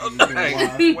 Michelle,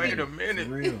 wait a minute.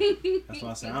 For real. That's why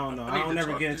I said, I don't know. I don't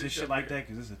never get into shit like that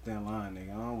because it's a thin line,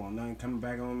 nigga. I don't want nothing coming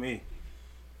back on me.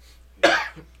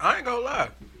 I ain't gonna lie.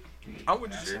 I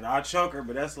would just. I'll choke her,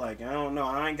 but that's like, I don't know.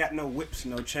 I ain't got no whips,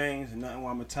 no chains, and nothing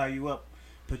where I'm gonna tie you up,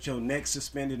 put your neck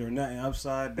suspended or nothing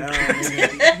upside down.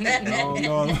 I don't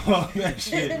know all that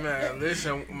shit. Man,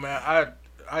 listen, man,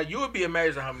 you would be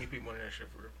amazed at how many people in that shit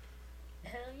for real.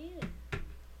 Hell yeah.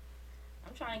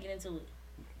 I'm trying to get into it.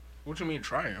 What you mean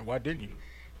trying? Why didn't you?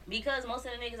 Because most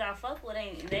of the niggas I fuck with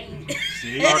ain't.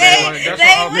 See? They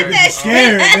with that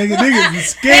scared. Niggas is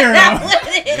scared.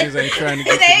 Niggas ain't trying to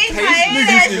get the case.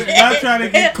 Niggas is not trying to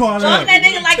get caught up. that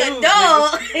nigga like a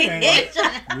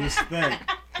dog. Respect.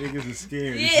 Niggas is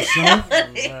scared.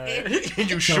 Yeah.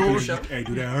 You sure? Hey,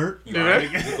 do that hurt?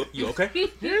 You okay?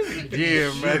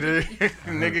 Yeah, man.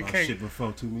 Nigga can't. Shit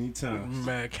before too many times.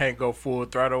 Man, can't go full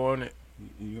throttle on it.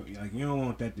 You don't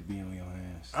want that to be on your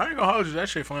hands. I ain't gonna hold you. That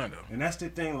shit fun though. And that's the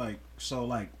thing. Like, so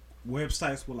like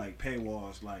websites with like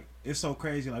paywalls. Like, it's so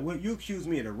crazy. Like, you accuse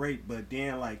me of the rape, but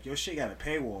then like your shit got a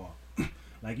paywall.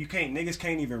 Like, niggas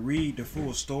can't even read the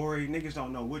full story. Niggas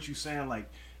don't know what you saying. Like,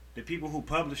 the people who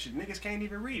publish it, niggas can't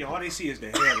even read it. All they see is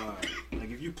the headline. Like,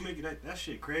 if you click it, that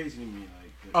shit crazy to me. Like,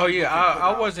 oh yeah,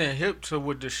 I wasn't hip to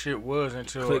what the shit was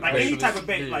until like any type of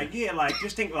bait. Like, yeah, like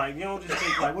just think like, you don't just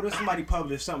think like, what if somebody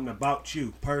published something about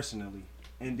you personally,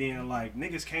 and then like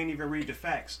niggas can't even read the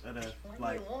facts of the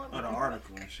of the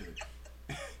article and shit.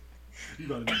 You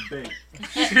gotta be bait.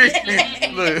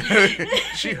 Look,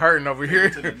 she hurting over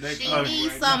here. She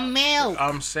needs some milk.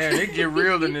 I'm saying it get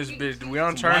real in this bitch. We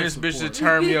don't turn this bitch to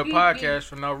Turn Me Up podcast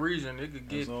for no reason. It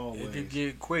could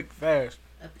get quick, fast.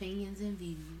 Opinions and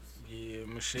views. Yeah,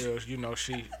 Michelle, you know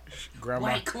she grandma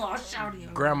White Claw shouting.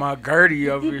 Grandma Gertie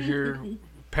over here,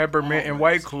 peppermint and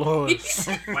White Claws.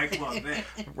 White Claw vet.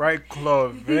 White Claw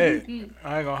vet.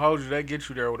 I ain't gonna hold you. That get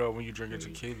you there though when you drink it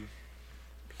tequila.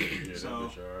 Yeah,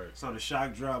 so the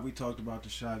shock drop, we talked about the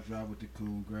shock drop with the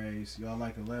Cool Grays. Y'all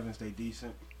like 11s? They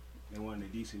decent. They want the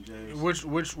decent J's. Which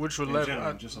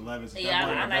 11? Just 11s. Yeah,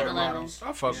 I like 11s.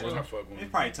 I fuck with them. It's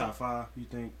probably top 5. You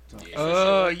think?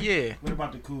 Yeah. What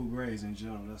about the Cool Grays in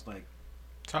general? That's like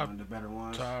top one of the better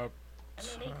ones. Top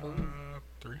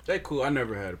 3. They cool. I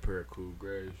never had a pair of Cool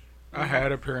Grays. I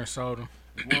had a pair and sold them.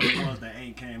 One of the ones that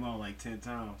ain't came out like 10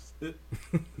 times.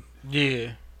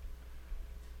 Yeah.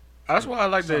 That's why I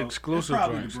like the exclusive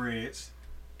probably joints.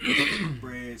 The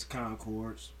Breads,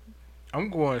 Concords. I'm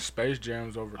going Space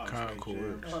Jams over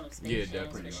Concord. Yeah,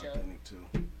 that's pretty authentic too.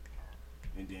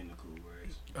 And then the Cool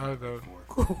Grays. I'll go.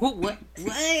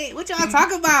 What y'all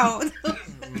talking about?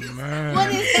 Man.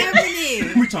 What is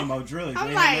happening? We talking about drilling.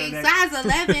 I'm like, size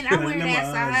 11. I wear that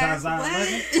size.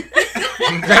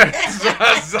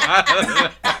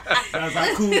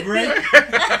 Zaza Cool Gray. I'm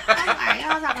like,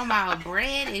 y'all talking about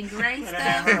bread and gray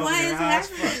stuff. What is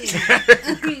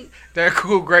happening? That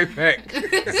Cool Gray pack.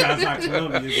 Zaza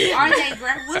Columbia. Are they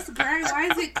gray? What's gray? Why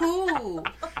is it cool? Do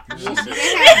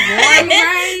they have warm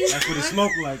gray? That's what it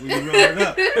smoke like when you roll it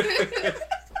up.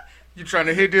 You trying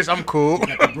to hit this? I'm cool.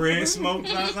 Got the bread smoke,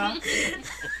 Zaza.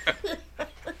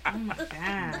 Oh my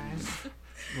gosh.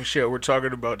 Well, shit, we're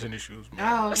talking about tennis shoes. Man.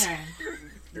 Oh, okay.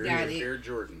 Air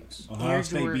Jordans. Ohio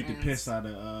State beat the piss out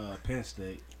of Penn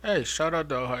State. Hey, shout out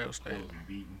to Ohio State.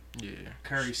 Yeah.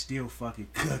 Curry still fucking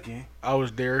cooking. I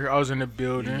was there. I was in the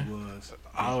building. He was.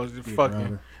 I was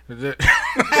fucking.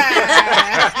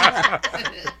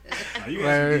 You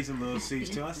had some decent little seats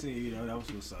too. I see, that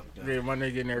was what's up. Though. Yeah, my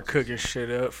nigga in there cooking shit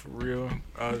up for real.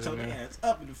 I was in there. It's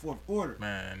up in the fourth quarter.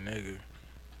 Man, nigga.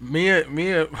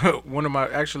 Me, one of my,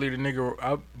 actually the nigga,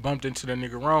 I bumped into the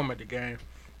nigga Rome at the game.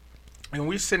 And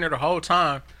we sitting there the whole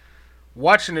time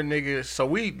watching the nigga. So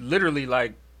we literally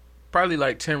like probably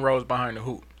like 10 rows behind the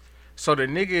hoop. So the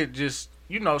nigga just,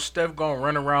 Steph gonna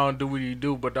run around, do what he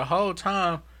do, but the whole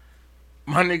time,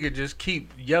 my nigga just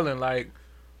keep yelling like,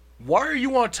 why are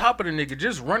you on top of the nigga?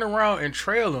 Just run around and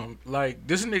trail him. Like,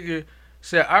 this nigga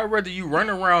said, I'd rather you run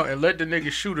around and let the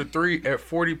nigga shoot a 3 at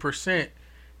 40%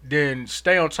 than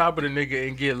stay on top of the nigga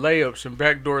and get layups and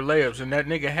backdoor layups. And that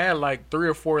nigga had like 3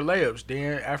 or 4 layups.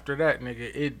 Then after that,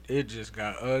 nigga, it just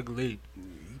got ugly. Yeah,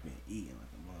 he been eating like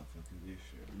a motherfucker this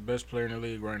year. Best player in the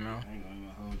league right now. I ain't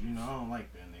gonna hold you. I don't like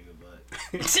that nigga, but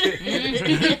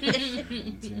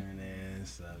tearing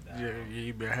ass up. Yeah,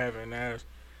 he been having ass.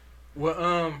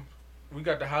 Well, we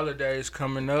got the holidays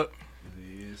coming up.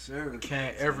 Yes, sir.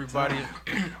 Can everybody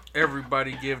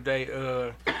give they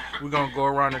we're gonna go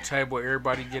around the table,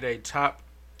 everybody get a top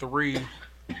 3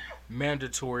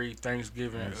 mandatory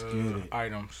Thanksgiving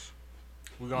items.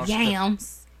 We're gonna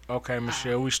yams. Okay,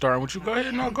 Michelle, we starting with you. Go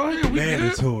ahead. No, go ahead. We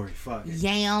mandatory. Good. Fuck it.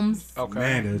 Yams. Okay.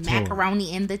 Mandatory.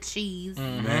 Macaroni and the cheese.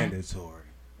 Mm-hmm. Mandatory.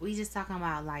 We just talking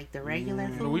about like the regular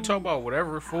food. We talk about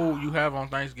whatever food you have on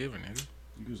Thanksgiving, nigga.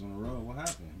 You was on the road. What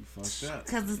happened? You fucked up.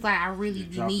 Cause it's like I really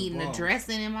be needing the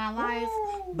dressing in my life,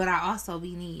 but I also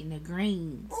be needing the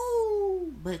greens.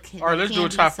 But all right, let's do a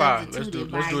top 5. Let's do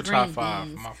a top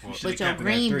 5. My fault. But your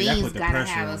green beans gotta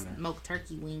have a smoked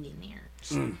turkey wing in there.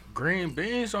 Green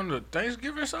beans on the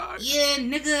Thanksgiving side? Yeah,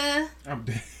 nigga. I'm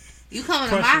dead. You coming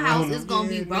to my house? It's gonna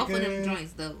be both of them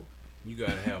joints though. You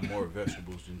gotta have more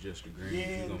vegetables than just the greens.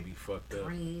 Yeah. You're gonna be fucked up.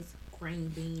 Greens, green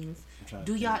beans.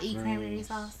 Do y'all eat cranberry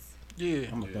sauce? Yeah.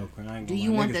 I'm a dope crane. Do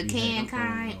you want the canned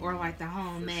kind or like the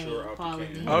homemade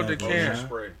quality? Oh, the can.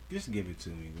 Spray. Just give it to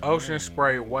me. Ocean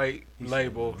Spray white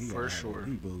label for sure.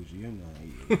 He bougie, you know.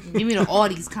 Give me the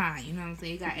Aldi's kind. You know what I'm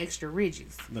saying? It got extra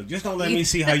ridges. Look, just don't let me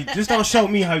see how you. Just don't show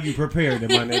me how you prepared it,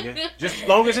 my nigga. Just as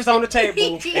long as it's on the table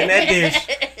in that dish,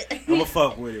 I'ma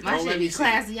fuck with it. My shit be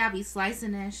classy. I be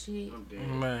slicing that shit.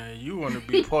 Man, you want to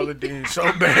be Paula Deen so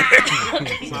bad.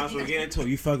 Might as well get into it.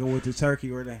 You fucking with the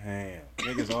turkey or the ham?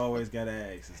 Niggas always gotta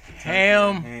ask. It's the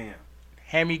ham.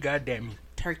 Hammy, goddamn.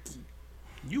 Turkey.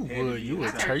 You would. You a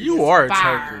turkey. turkey. You are a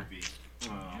turkey.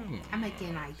 I'm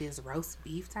making like this roast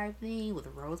beef type thing with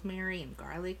rosemary and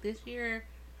garlic this year.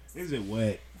 Is it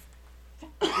wet?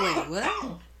 Wait,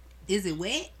 what? Is it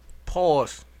wet?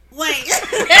 Pause. Wait.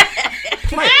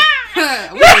 I'm on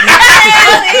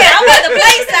the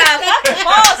play side. Fuck the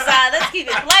ball side. Let's keep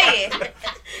it playing.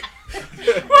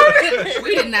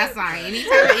 We did not sign any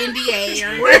type of NDA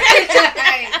or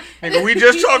anything. Nigga, we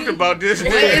just talked about this.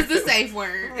 What is the safe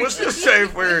word? What's the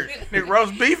safe word? Nigga,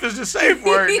 roast beef is the safe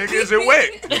word. Nigga, is it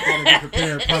wet? You gotta be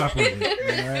prepared properly.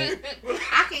 Right?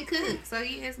 I can cook, so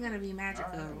yeah, it's gonna be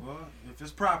magical. Right, well, if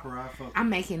it's proper, I fuck. I'm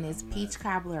making this peach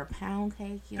cobbler pound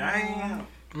cake, y'all. Damn.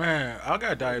 Man, I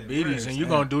got diabetes, and you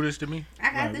gonna do this to me?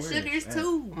 I got the sugars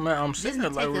too. Man, I'm Just sitting there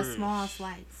take like a small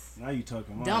slice. Now you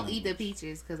talking. Don't eat the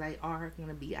peaches because they are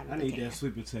gonna be out of I the need can. that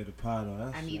sweet potato pie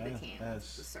though. I need the can to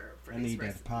serve for I this need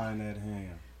recipe. that pie and that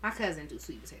ham. My cousin do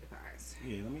sweet potato pies.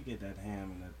 Yeah, let me get that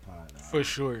ham and that pie. Dog. For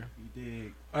sure. You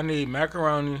dig? I need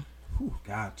macaroni, Whew,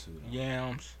 got to. Though.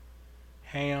 yams,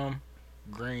 ham,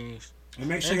 greens. And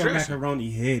make sure your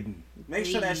macaroni hidden. Make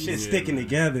sure that shit sticking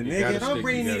together, You nigga. gotta Don't stick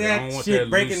bring me together. I that don't want shit that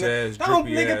breaking loose-ass, the. Don't,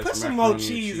 drippy-ass nigga, put some more macaroni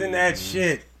and cheese in cheese, that man.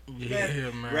 shit.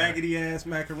 Yeah, man. Raggedy ass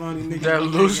macaroni, nigga. That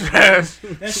loose ass,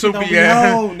 That shit soupy don't be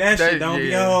ass. old. That shit don't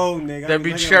be old, nigga. That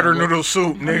be cheddar noodle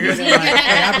soup, I be looking nigga. like,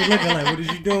 hey, I be looking like, what is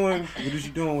you doing? What is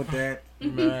you doing with that?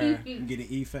 Man. You get an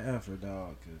E for effort,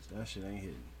 dog, cause that shit ain't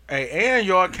hitting. Hey, and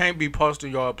y'all can't be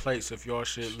posting y'all plates if y'all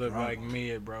shit look like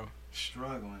mid, bro.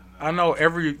 Struggling. I know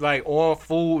all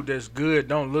food that's good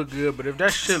don't look good, but if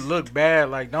that shit look bad,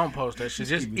 like don't post that shit.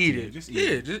 Just eat it. Just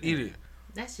eat it.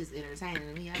 That's just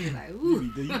entertaining to me. I be like,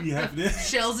 ooh. You be happy this?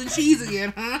 Shells and cheese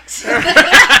again, huh?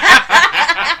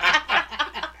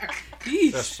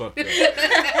 That's fucked up.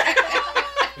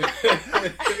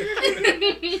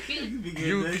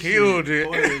 You killed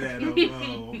it.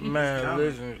 Man,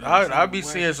 listen, I be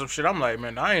seeing some shit. I'm like,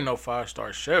 man, I ain't no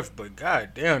 5-star chef, but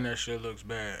goddamn, that shit looks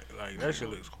bad. Like, that shit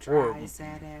looks horrible. Dry,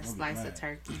 sad ass slice of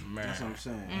turkey. Man. That's what I'm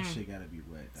saying. That shit gotta be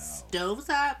wet, dog.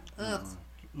 Stovetop? Ugh.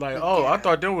 Like, oh, I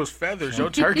thought there was feathers. Your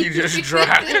turkey just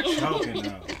dry. Choking,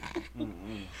 though.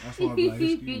 That's why I be like,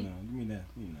 give me that,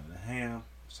 the ham.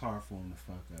 It's hard for him to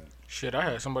fuck up. Shit,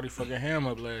 I had somebody fucking ham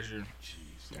up last year. Jeez,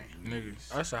 Nigga,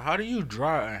 I said, how do you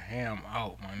dry a ham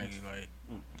out, my nigga? Like,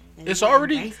 It's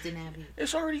already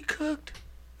cooked.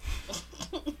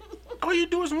 All you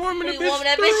do is warm the bitch. Warm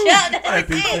that bitch up.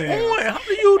 That's it. Boy, how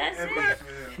do you?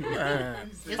 That's Man.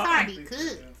 It's already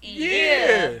cooked.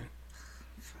 Yeah.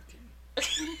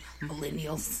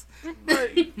 Millennials.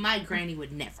 Like, My granny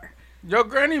would never. Your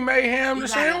granny made ham the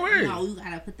same way. No, you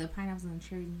gotta put the pineapples in the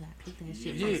cherries. You gotta cook that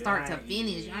shit from start to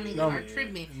finish. Y'all niggas are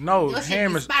tripping. No, your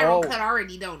ham is spiral cut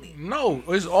already, don't it? No,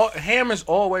 ham is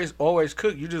always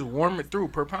cooked. You just warm it through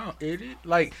per pound, idiot.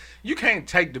 Like, you can't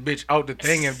take the bitch out the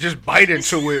thing and just bite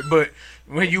into it. But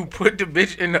when you put the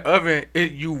bitch in the oven,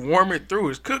 you warm it through.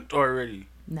 It's cooked already.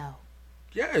 No.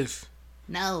 Yes.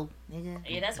 No, nigga.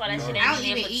 Yeah, that's why that shit ain't I don't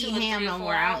even for eat 2 or 3 ham or no 4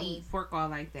 more. I don't hours. eat pork all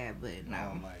like that, but no. I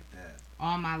don't like that.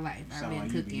 All my life, I've been like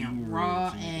you be cooking eating raw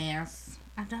ribs ass.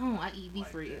 I don't. I eat beef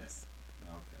like ribs.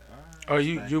 Okay. All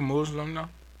right. Oh, you Muslim now?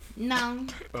 No.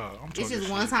 I'm It's just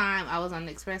one time I was on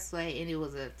the expressway and it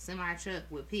was a semi truck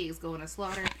with pigs going to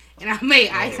slaughter, and I made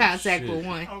eye contact with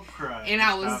one, I'm crying. and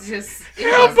I was just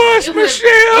Help us,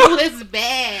 Michelle. it was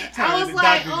bad. I was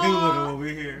like, Dr. Doolittle oh. over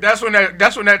here. That's when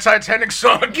that Titanic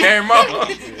song came out.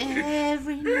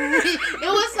 Every night. It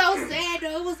was so sad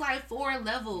though. It was like 4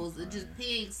 levels of just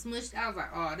pigs smushed. I was like,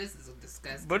 oh, this is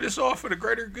disgusting. But it's all for the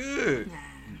greater good.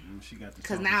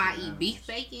 Because now I eat beef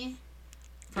bacon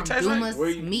from tastes like-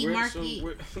 Dumas Meat Market.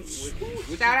 What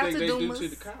Shout out you to think they do Dumas. to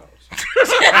the cows?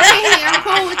 I'm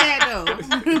cool with that though.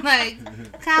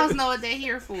 Like, cows know what they're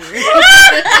here for.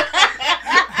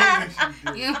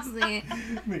 You know what I'm saying?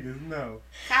 Niggas know.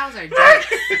 Cows are jerks.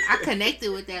 I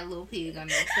connected with that little pig on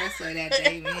the expressway that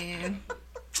day, man.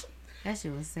 That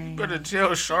shit was sad. You better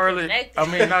tell Charlotte. I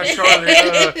mean, not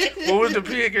Charlotte. What was the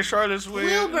pig in Charlotte's with?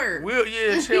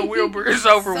 Wilbur. Tell Wilbur it's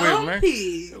over Some with, man.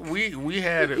 pig. We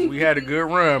had a good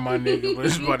run, my nigga, but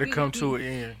it's about to come to an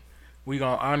end. We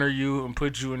gonna honor you and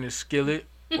put you in this skillet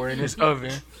or in this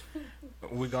oven.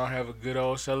 We gonna have a good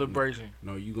old celebration.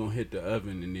 No, you gonna hit the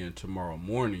oven and then tomorrow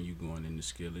morning you going in the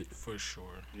skillet. For sure.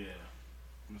 Yeah.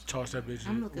 Toss that bitch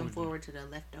in. I'm looking forward to the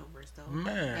leftovers though.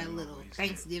 Man. That little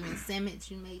Thanksgiving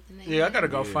sandwich you made the next Yeah, I gotta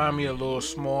day. go find me a little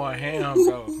small ham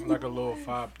though, like a little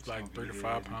 3 to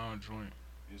 5 pound joint.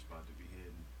 It's about to be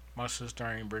hidden. My sister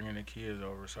ain't bringing the kids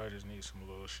over, so I just need some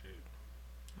little shit.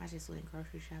 I just went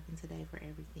grocery shopping today for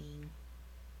everything.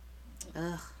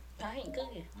 Ugh. I ain't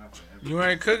cooking. Not for everything. You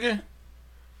ain't cooking?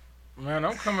 Man,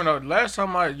 I'm coming up. Last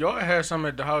time y'all had something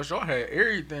at the house, y'all had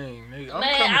everything. Nigga,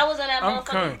 I was on that I'm motherfucking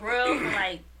coming. grill for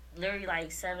like literally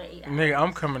like 7, 8 hours. Nigga,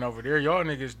 I'm coming over there. Y'all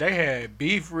niggas, they had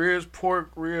beef ribs, pork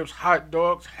ribs, hot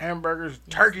dogs, hamburgers,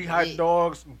 turkey hot lit.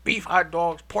 dogs, beef hot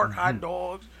dogs, pork hot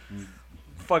dogs,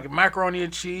 fucking macaroni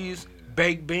and cheese,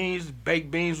 baked beans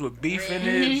with beef in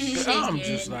it. I'm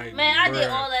just like, man, I did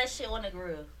bruh. all that shit on the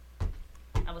grill.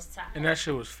 I was tired. And that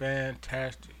shit was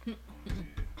fantastic.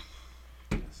 That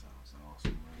sounds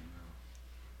awesome right now.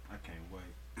 I can't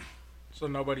wait. So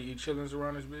nobody eat chillings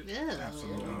around this bitch? Ugh.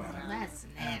 Absolutely not. That's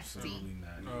nasty. Absolutely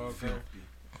not. Oh, okay. Filthy.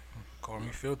 Call me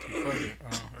filthy. Fuck it. I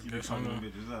You guess fucking I'm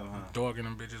them bitches up, huh? dogging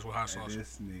them bitches with hot Hey, sauce.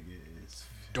 this nigga is.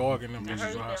 Dogging them I bitches heard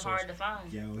with it hot been sauce. hard to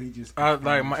find. Yo, he just. I-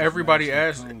 like, confirmed everybody his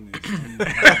asked-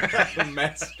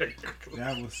 Master.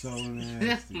 That was so Oh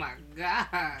nasty. my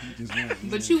god. He just went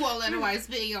But you won't let nobody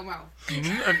spit in your mouth.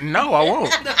 No, I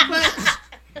won't. The fuck?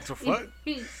 The fuck?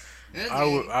 Okay.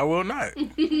 I will not.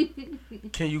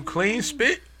 Can you clean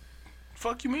spit?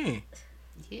 Fuck you mean?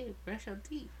 Yeah, brush your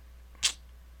teeth.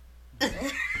 I'm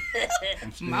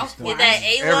still Mouthwash. stuck. Get that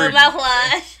Every- A1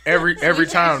 mouthwash. Every Sweet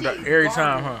time, that shit. every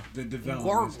time, huh? The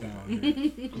development's down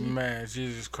here. Man,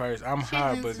 Jesus Christ, I'm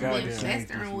high, but Chitlins with goddamn.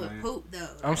 blistering with poop though.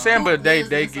 I'm saying, but Poop they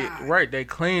lives get inside. right. They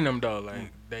clean them though,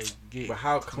 like they get. But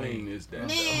how clean is that?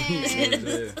 Man.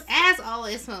 though? Ass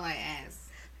always smell like ass.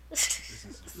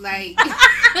 Like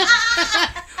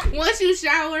once you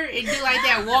shower and do like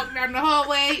that walk down the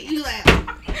hallway, you like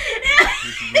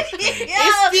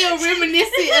it's still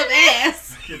reminiscent of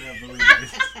ass. I cannot believe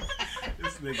this.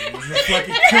 This nigga was a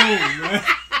fucking coon, man.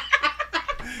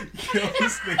 Yo,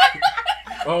 this nigga.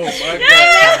 Oh my That's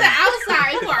the god.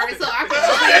 outside part, so I can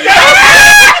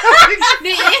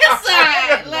the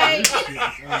inside. Like Shit is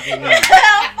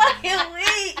unbelievable. I'm fucking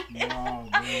weak. Wow,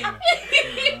 man.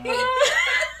 Wow.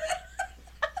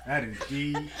 That is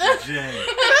DJ.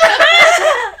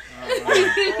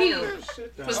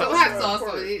 put some hot sauce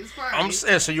on it. It's fine. I'm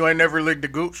saying, so you ain't never licked the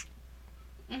gooch?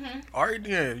 Mhm. All right,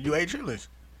 then you ate chillings.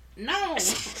 No. No.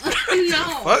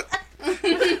 Fuck.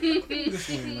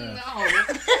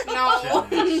 No.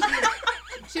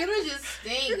 Chillers just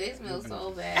stink. They smell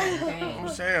so bad. I'm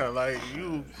saying, like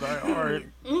you, like all right,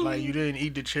 like you didn't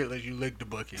eat the chitlins, you licked the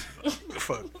bucket.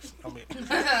 Fuck. I mean,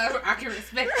 I can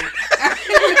respect it. I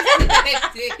can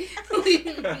respect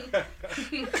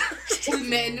it. We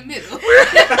met in the middle.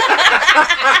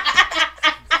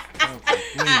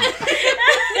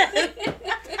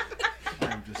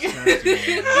 I'm just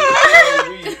saturated.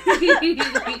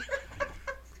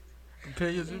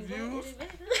 opinions and views.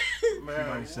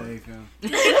 Somebody save him.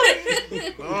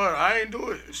 Lord, I ain't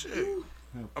do it. Shit.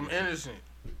 I'm innocent.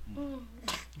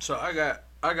 So I got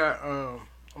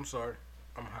I'm sorry.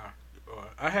 I'm high.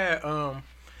 I had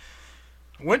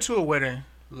went to a wedding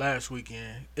last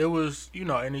weekend. It was,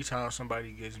 anytime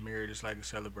somebody gets married, it's like a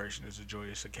celebration, it's a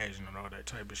joyous occasion and all that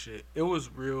type of shit. It was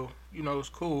real, it was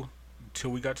cool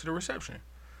until we got to the reception.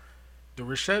 The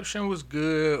reception was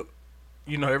good.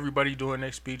 Everybody doing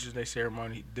their speeches, their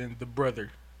ceremony. Then the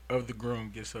brother of the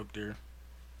groom gets up there,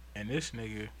 and this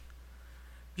nigga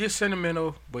gets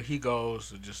sentimental, but he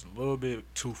goes just a little bit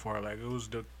too far. Like, it was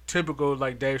the typical,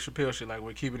 like, Dave Chappelle shit, like,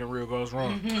 when keeping it real goes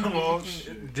wrong. Come on.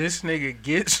 This nigga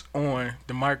gets on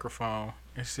the microphone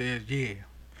and says, yeah,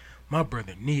 my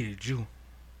brother needed you.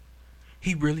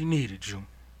 He really needed you.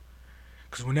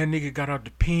 Because when that nigga got out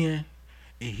the pen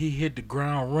and he hit the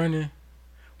ground running,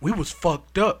 we was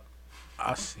fucked up.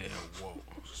 I said, whoa.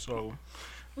 So,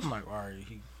 I'm like, all right,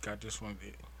 he got this one.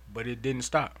 But it didn't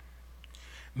stop.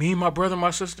 Me and my brother and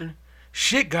my sister,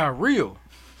 shit got real.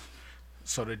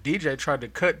 So the DJ tried to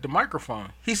cut the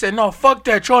microphone. He said, no, fuck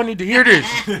that. Y'all need to hear this.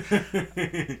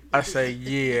 I say,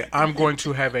 yeah, I'm going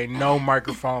to have a no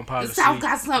microphone policy. The South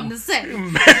got something to say.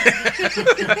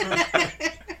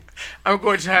 I'm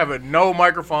going to have a no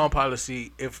microphone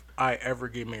policy if I ever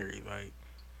get married. Like,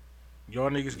 y'all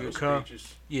niggas could come.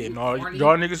 Yeah, no,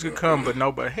 y'all niggas could come, but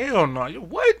no, but hell no.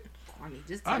 What?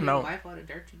 Just tell your wife all the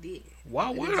dirt you did.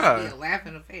 Why would I? Be a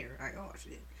laughing affair. Like, oh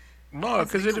shit. No,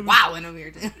 because it'll be wowing over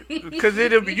here. Because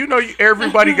it'll be,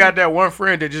 everybody got that one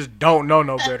friend that just don't know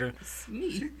no better. It's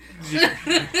me.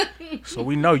 So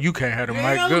we know you can't have the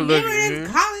mic. Good looking.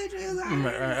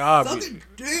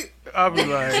 I'll be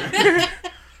like,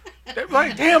 they're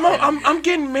like, damn, I'm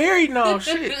getting married now.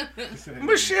 Shit,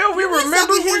 Michelle, we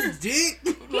remember when?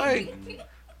 Like,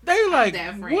 they like,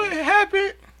 what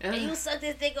happened? And you suck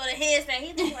this dick on the handstand.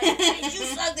 He just like, you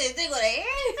suck this dick on the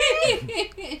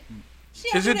handstand.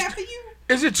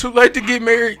 Is it too late to get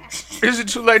married? Is it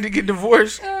too late to get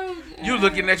divorced? You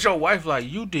looking at your wife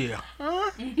like, you did,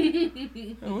 huh?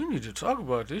 We need to talk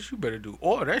about this. You better do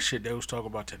all that shit they was talking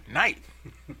about tonight.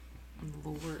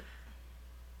 Lord.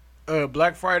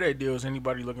 Black Friday deals.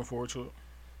 Anybody looking forward to it?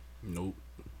 Nope.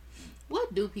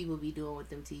 What do people be doing with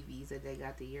them TVs that they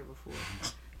got the year before?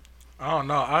 I don't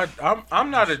know. I'm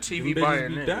not a TV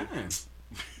buying nigga.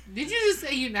 Did you just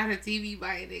say you're not a TV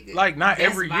buying nigga? Like, not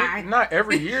every year. Not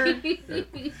every year.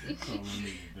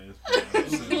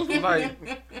 Like,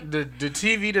 the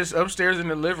TV that's upstairs in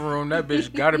the living room, that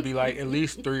bitch gotta be like at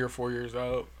least 3 or 4 years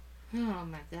old. Oh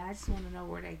my god, I just want to know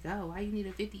where they go. Why you need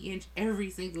a 50-inch every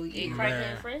single year? And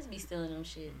crackhead friends be stealing them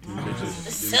shit.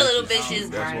 Selling them bitches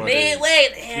midway.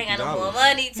 They ain't got no more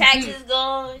money. Taxes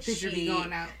gone. Picture be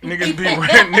going out.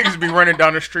 Niggas be running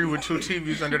down the street with 2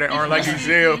 TVs under their arm like he's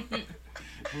jail.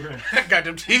 Got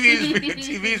them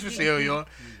TVs for sale, y'all.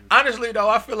 Honestly, though,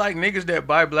 I feel like niggas that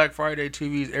buy Black Friday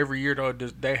TVs every year, though,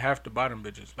 they have to buy them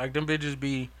bitches. Like, them bitches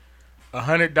be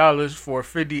 $100 for a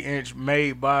 50-inch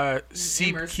made by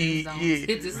Seepkey. Yeah.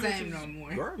 It's the same no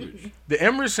more. Garbage. The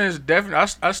Emerson's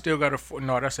definitely. I still got a.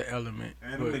 No, that's an Element.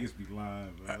 And them niggas be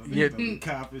lying, bro. Yeah, be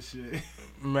copping shit.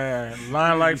 Man,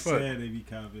 lying like fuck. They be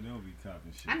copping. They don't be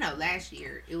copping shit. I know last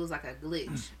year it was like a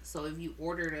glitch. So if you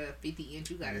ordered a 50-inch,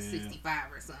 you got a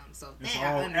 65 or something. So that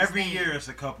I understand. Every year it's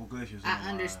a couple glitches. I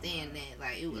understand that.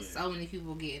 Like, it was so many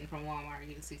people getting from Walmart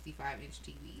getting 65-inch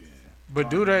TVs. Yeah. But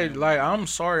do they, like, I'm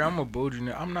sorry, I'm a bougie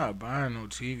nigga. I'm not buying no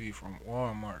TV from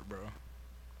Walmart, bro.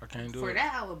 I can't do it. For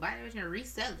that, I would buy it and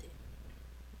resell it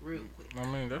real quick. I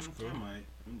mean, that's cool. I might.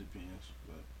 It depends.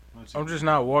 But I'm just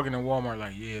not walking in Walmart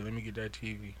like, yeah, let me get that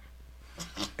TV.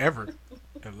 Ever.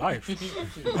 In life.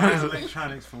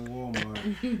 Electronics from Walmart.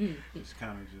 It's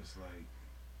kind of just like,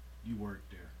 you work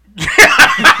there.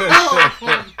 Oh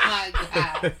my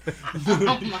god.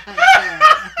 Oh my god.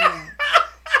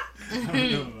 I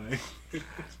don't know, like.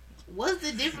 What's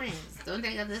the difference? Don't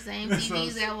they got the same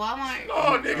TVs at Walmart?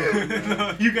 Oh, nigga.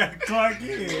 No, you got to clock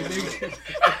in, nigga.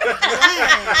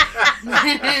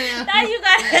 Now you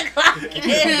got to clock in.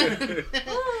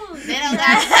 They don't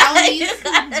got Sony's,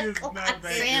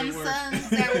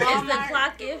 Samsung's at Walmart. It's the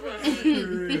clock in for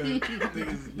me.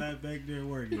 Niggas not back there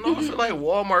working. No, I feel like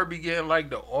Walmart be getting like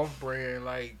the off-brand,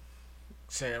 like,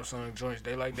 Samsung joints.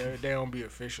 They like that. They don't be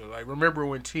official. Like, remember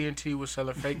when TNT was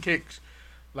selling fake kicks?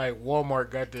 Like,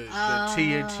 Walmart got the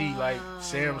TNT, like,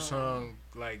 Samsung,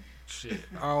 like, shit.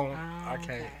 I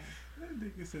can't. That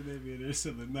nigga said they be there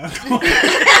selling nothing.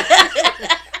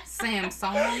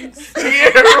 Samsungs?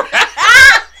 Yeah, right.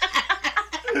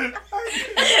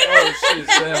 Oh, shit,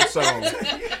 Samsung.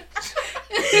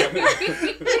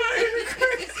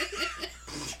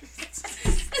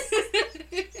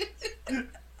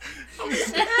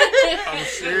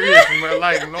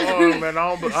 man. I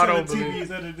don't believe.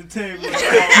 TVs under the table.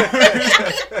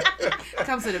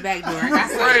 Come to the back door.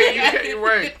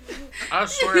 Right. I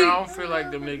swear, I don't feel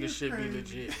like them niggas should be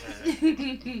legit,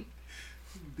 man.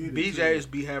 BJ's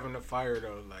be having a fire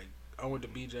though. Like I went to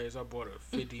BJ's, I bought a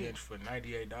 50-inch for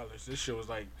 $98. This shit was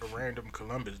like a random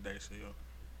Columbus Day sale.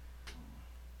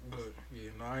 But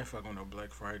yeah, no, I ain't fucking with no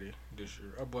Black Friday this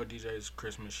year. I bought DJ's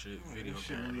Christmas shit, video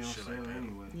games, shit like that.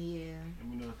 Anyway. Yeah. Let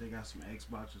me know if they got some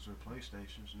Xboxes or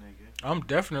PlayStations, nigga. I'm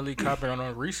definitely copping on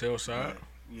the resale side.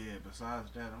 Yeah,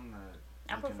 besides that, I'm not.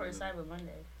 I prefer Cyber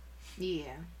Monday.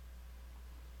 Yeah.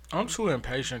 I'm too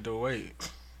impatient to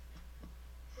wait.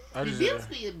 The deals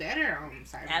be better on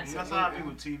Cyber Monday. That's how I be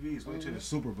with TVs. Wait till the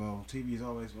Super Bowl. TVs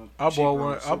always. I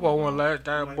bought one last.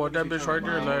 I bought that bitch right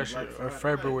there last year,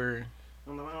 February.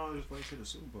 I'm like, oh, just wait till the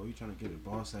Super Bowl. You trying to get a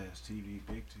boss ass TV,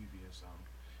 big TV or something.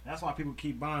 That's why people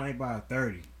keep buying. They buy a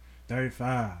 30,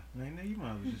 35. Like, nigga, you might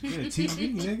as well just get a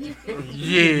TV, nigga.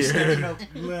 Yeah. Stepping up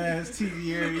little ass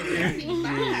TV every year.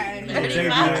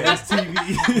 Yeah. Ass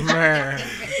TV. Man.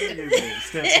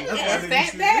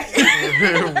 That's that.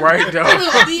 Right though. The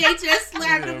little VHS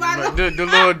slap the bottom.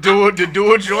 The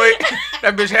dual joint.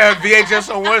 That bitch had VHS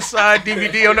on one side,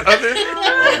 DVD on the other.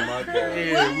 Oh my god.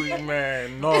 Yeah,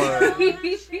 man, no.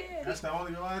 That's the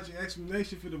only logic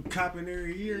explanation for them copping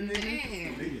every year,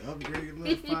 nigga. They upgrade a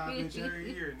little 5-inch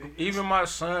every year, nigga. Even my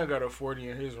son got a 40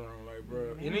 in his room. Like,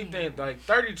 bro, anything like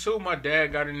 32, my dad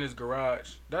got in his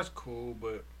garage. That's cool,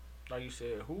 but like you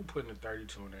said, who putting a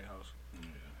 32 in their house? Yeah,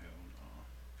 hell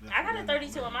no. I got a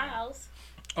 32 in my house.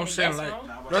 I'm saying like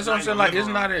that's what I'm saying. Like, it's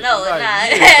not a No, like,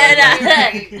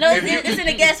 it's not. No, it's in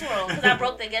the guest room because I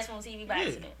broke the guest room TV by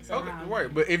accident. So. Okay,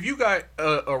 right, but if you got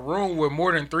a room with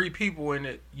more than 3 people in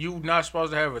it, you not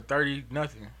supposed to have a 30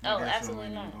 nothing. Oh,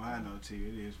 absolutely not. I know TV.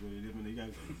 It is what it is when they got.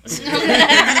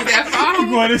 That phone.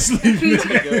 You going to sleep?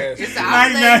 It's the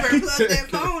outlet for plug that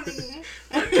phone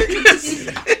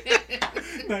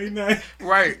in. Night.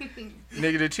 Right,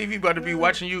 nigga, the TV about to be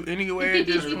watching you anyway at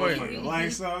this point.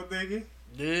 Lights off, nigga.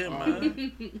 Yeah,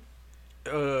 man.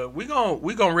 We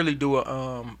gon' really do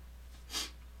a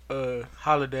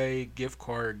holiday gift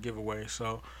card giveaway.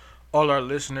 So all our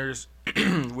listeners,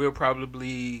 we'll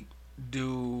probably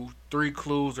do 3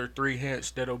 clues or 3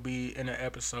 hints that'll be in an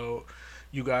episode.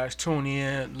 You guys tune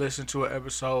in, listen to an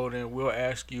episode, and we'll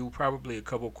ask you probably a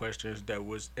couple questions that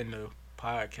was in the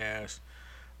podcast.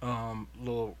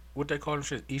 Little what they call them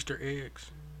shit, Easter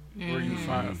eggs, where you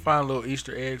find little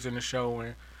Easter eggs in the show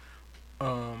and.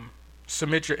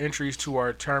 Submit your entries to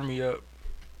our Turn Me Up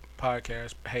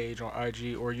podcast page on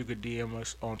IG, or you could DM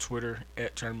us on Twitter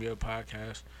at Turn Me Up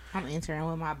Podcast. I'm entering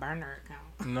with my burner account.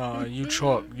 No, you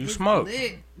chalk, you smoke.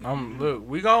 Lit. Look,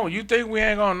 you think we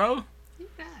ain't gonna know?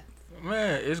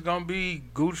 Man, it's gonna be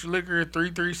Gooch Liquor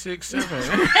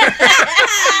 3367.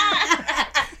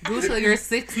 Gooch Liquor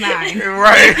 69.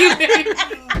 Right.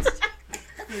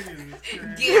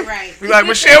 Get right. We like,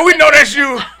 Michelle, we know that's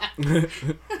you.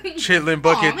 Chitlin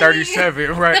Bucket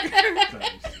 37, right? Chitlin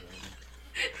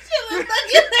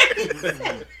Bucket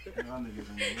 37.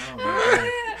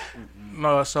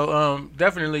 No, so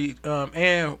definitely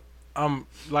and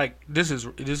like this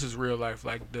is real life.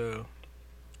 Like the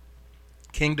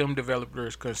Kingdom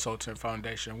Developers Consultant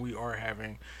Foundation, we are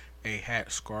having a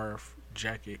hat, scarf,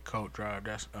 jacket, coat drive.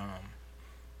 That's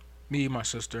me, my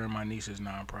sister, and my niece's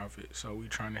nonprofit. So we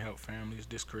trying to help families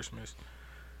this Christmas.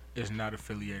 It's not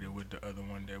affiliated with the other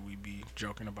one that we be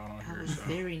joking about on here. I was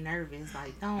very nervous.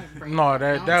 Like, don't bring no,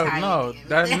 I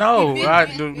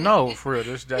do no for real.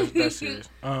 That's serious.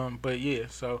 But yeah,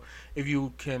 so if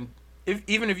you can,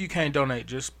 even if you can't donate,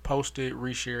 just post it,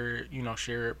 reshare it,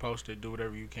 share it, post it, do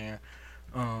whatever you can.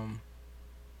 I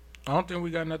don't think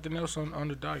we got nothing else on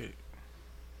the docket.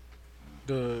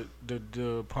 The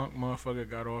punk motherfucker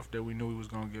got off that we knew he was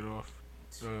gonna get off.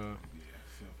 Yeah,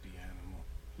 filthy animal.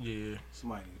 Yeah.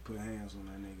 Somebody need to put hands on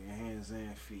that nigga, hands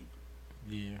and feet.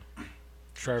 Yeah.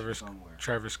 Travis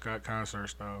Scott concert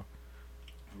style.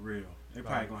 For real. They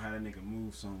probably gonna have that nigga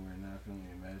move somewhere now. I can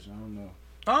only imagine. I don't know.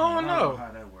 I don't know how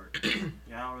that works. Yeah,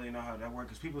 I don't really know how that works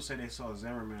because people say they saw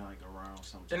Zimmerman like around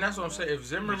something. And that's what I'm saying. If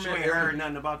Zimmerman, you ain't heard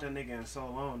nothing about that nigga in so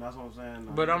long. That's what I'm saying.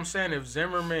 But I'm saying if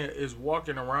Zimmerman is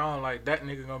walking around like that,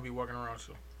 nigga gonna be walking around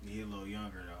too. He a little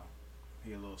younger though.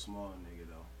 He a little smaller nigga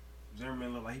though.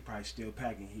 Zimmerman look like he probably still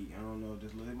packing heat. I don't know.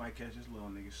 They might catch this little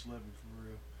nigga slipping for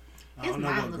real. I don't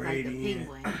know what grade he in.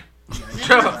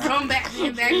 From back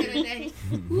in the day.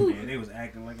 Yeah, they was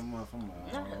acting like a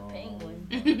motherfucker. Penguin.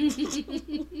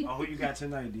 Oh, who you got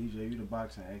tonight, DJ? You the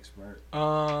boxing expert. It's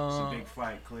a big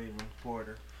fight, Cleveland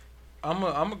Porter. I'm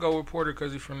gonna go with Porter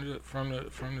because he's from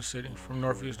the city, from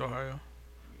Northeast Ohio.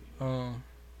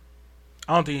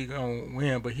 I don't think he's gonna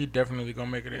win, but he definitely gonna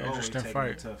make it an interesting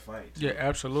fight. A tough fight. Yeah,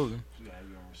 absolutely. You gotta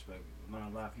give him respect.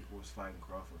 Not a lot of people was fighting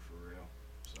Crawford for real.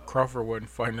 So. Crawford wasn't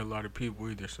fighting a lot of people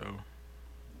either, so. Well,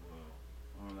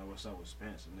 I don't know what's up with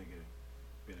Spence. The nigga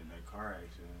been in that car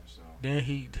accident, so. Then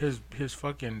his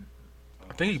fucking.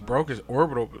 I think he broke his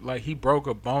orbital, like he broke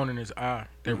a bone in his eye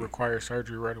that required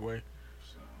surgery right away.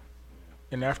 So, yeah.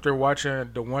 And after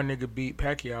watching the one nigga beat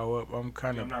Pacquiao up, I'm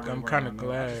kind of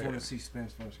glad. I just want to see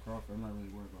Spence versus Crawford. I'm not really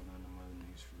worried about none of my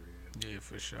knees for real. Yeah,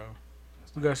 for sure.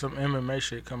 We got some MMA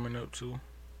shit coming up too.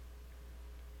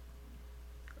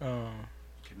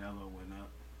 Canelo went up,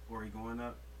 or he going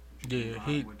up. Yeah,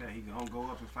 he gonna go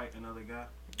up and fight another guy.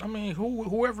 I mean,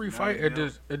 whoever he fight at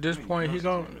this point, he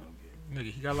gonna. Nigga,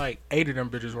 he got like 8 of them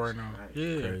bitches right now.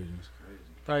 Yeah. Crazy.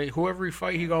 Like, whoever he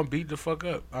fight, he gonna beat the fuck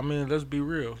up. I mean, let's be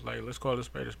real. Like, let's call it a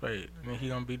spade a spade. I mean, he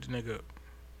gonna beat the nigga up.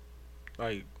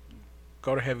 Like,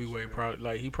 go to heavyweight. Probably.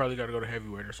 Like, he probably gotta go to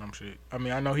heavyweight or some shit. I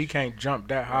mean, I know he can't jump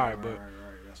that high, but. Right.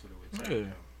 That's what it would take. Yeah.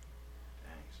 Dang,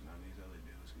 so none of these other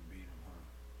dudes can beat him, huh?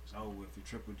 It's over with for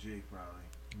Triple G, probably.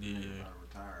 Yeah.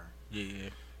 Retire. Yeah.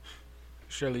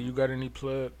 Shelly, you got any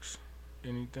plugs?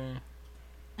 Anything?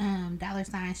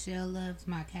 $ Shell loves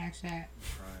my Cash App.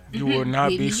 You will not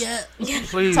be.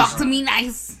 Please talk to me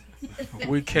nice.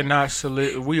 We cannot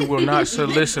We will not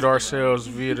solicit ourselves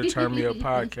via the Turn Me Up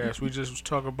podcast. We just was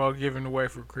talking about giving away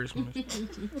for Christmas.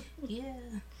 Yeah.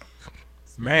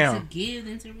 Ma'am. To give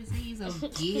and to receive, so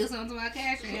give something to my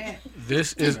Cash App.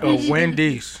 This is a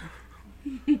Wendy's.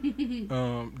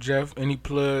 Jeff, any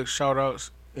plugs, shout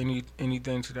outs,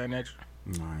 anything to that nature?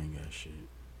 No, I ain't got shit.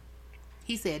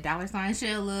 He said $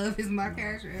 Shell love is my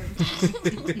Cash App.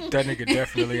 That nigga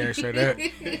definitely ain't say that.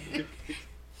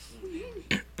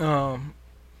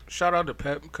 Shout out to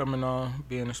Pep coming on,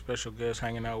 being a special guest,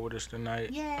 hanging out with us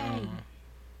tonight. Yay.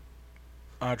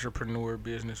 Entrepreneur,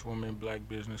 businesswoman, black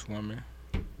businesswoman.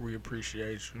 We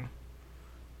appreciate you.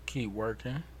 Keep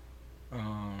working.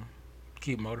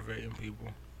 Keep motivating people.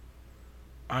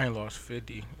 I ain't lost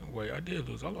 50. Wait, I did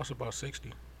lose. I lost about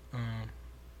 60.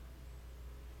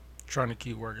 Trying to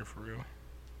keep working for real.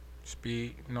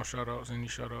 Speed, no shout outs, any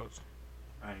shout outs?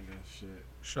 I ain't got shit.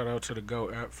 Shout out to the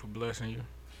Go app for blessing you.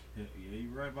 Yeah, you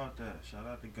right about that. Shout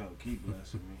out to Go. Keep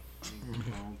blessing me.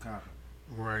 Keep on copping.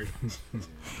 Right. Yeah.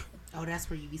 Oh, that's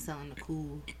where you be selling the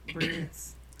cool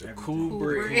breads. Cool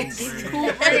breads.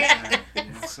 Cool breads.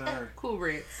 Yes, sir. Cool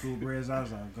breads. Cool breads. I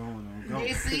was like, going on. Go.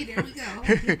 Yeah, see, there we go.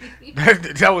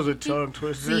 that was a tongue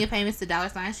twister. Senior payments to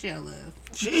 $ Shell love.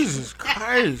 Jesus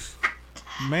Christ.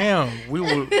 Ma'am, we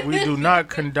do not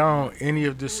condone any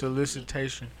of this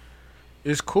solicitation.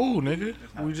 It's cool, nigga.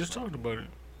 We just talked about it.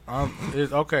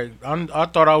 It's okay. I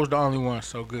thought I was the only one,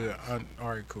 so good. All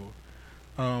right, cool.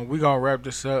 We gonna wrap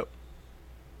this up.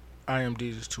 I am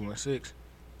Jesus 216.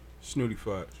 Snooty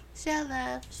Fox. Shell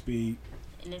love. Speed.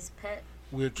 And it's Pet.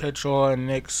 We'll catch y'all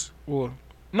next. Well,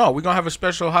 no, we're gonna have a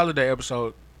special holiday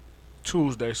episode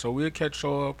Tuesday, so we'll catch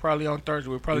y'all probably on Thursday.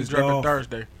 We'll probably drop it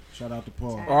Thursday. Shout out to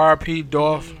Paul. R.I.P.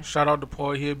 Dolph. Yeah. Shout out to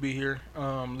Paul. He'll be here.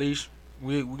 Leash.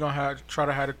 We gonna try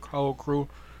to have the whole crew.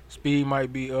 Speed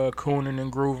might be cooning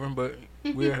and grooving, but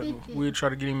we'll try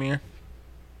to get him in.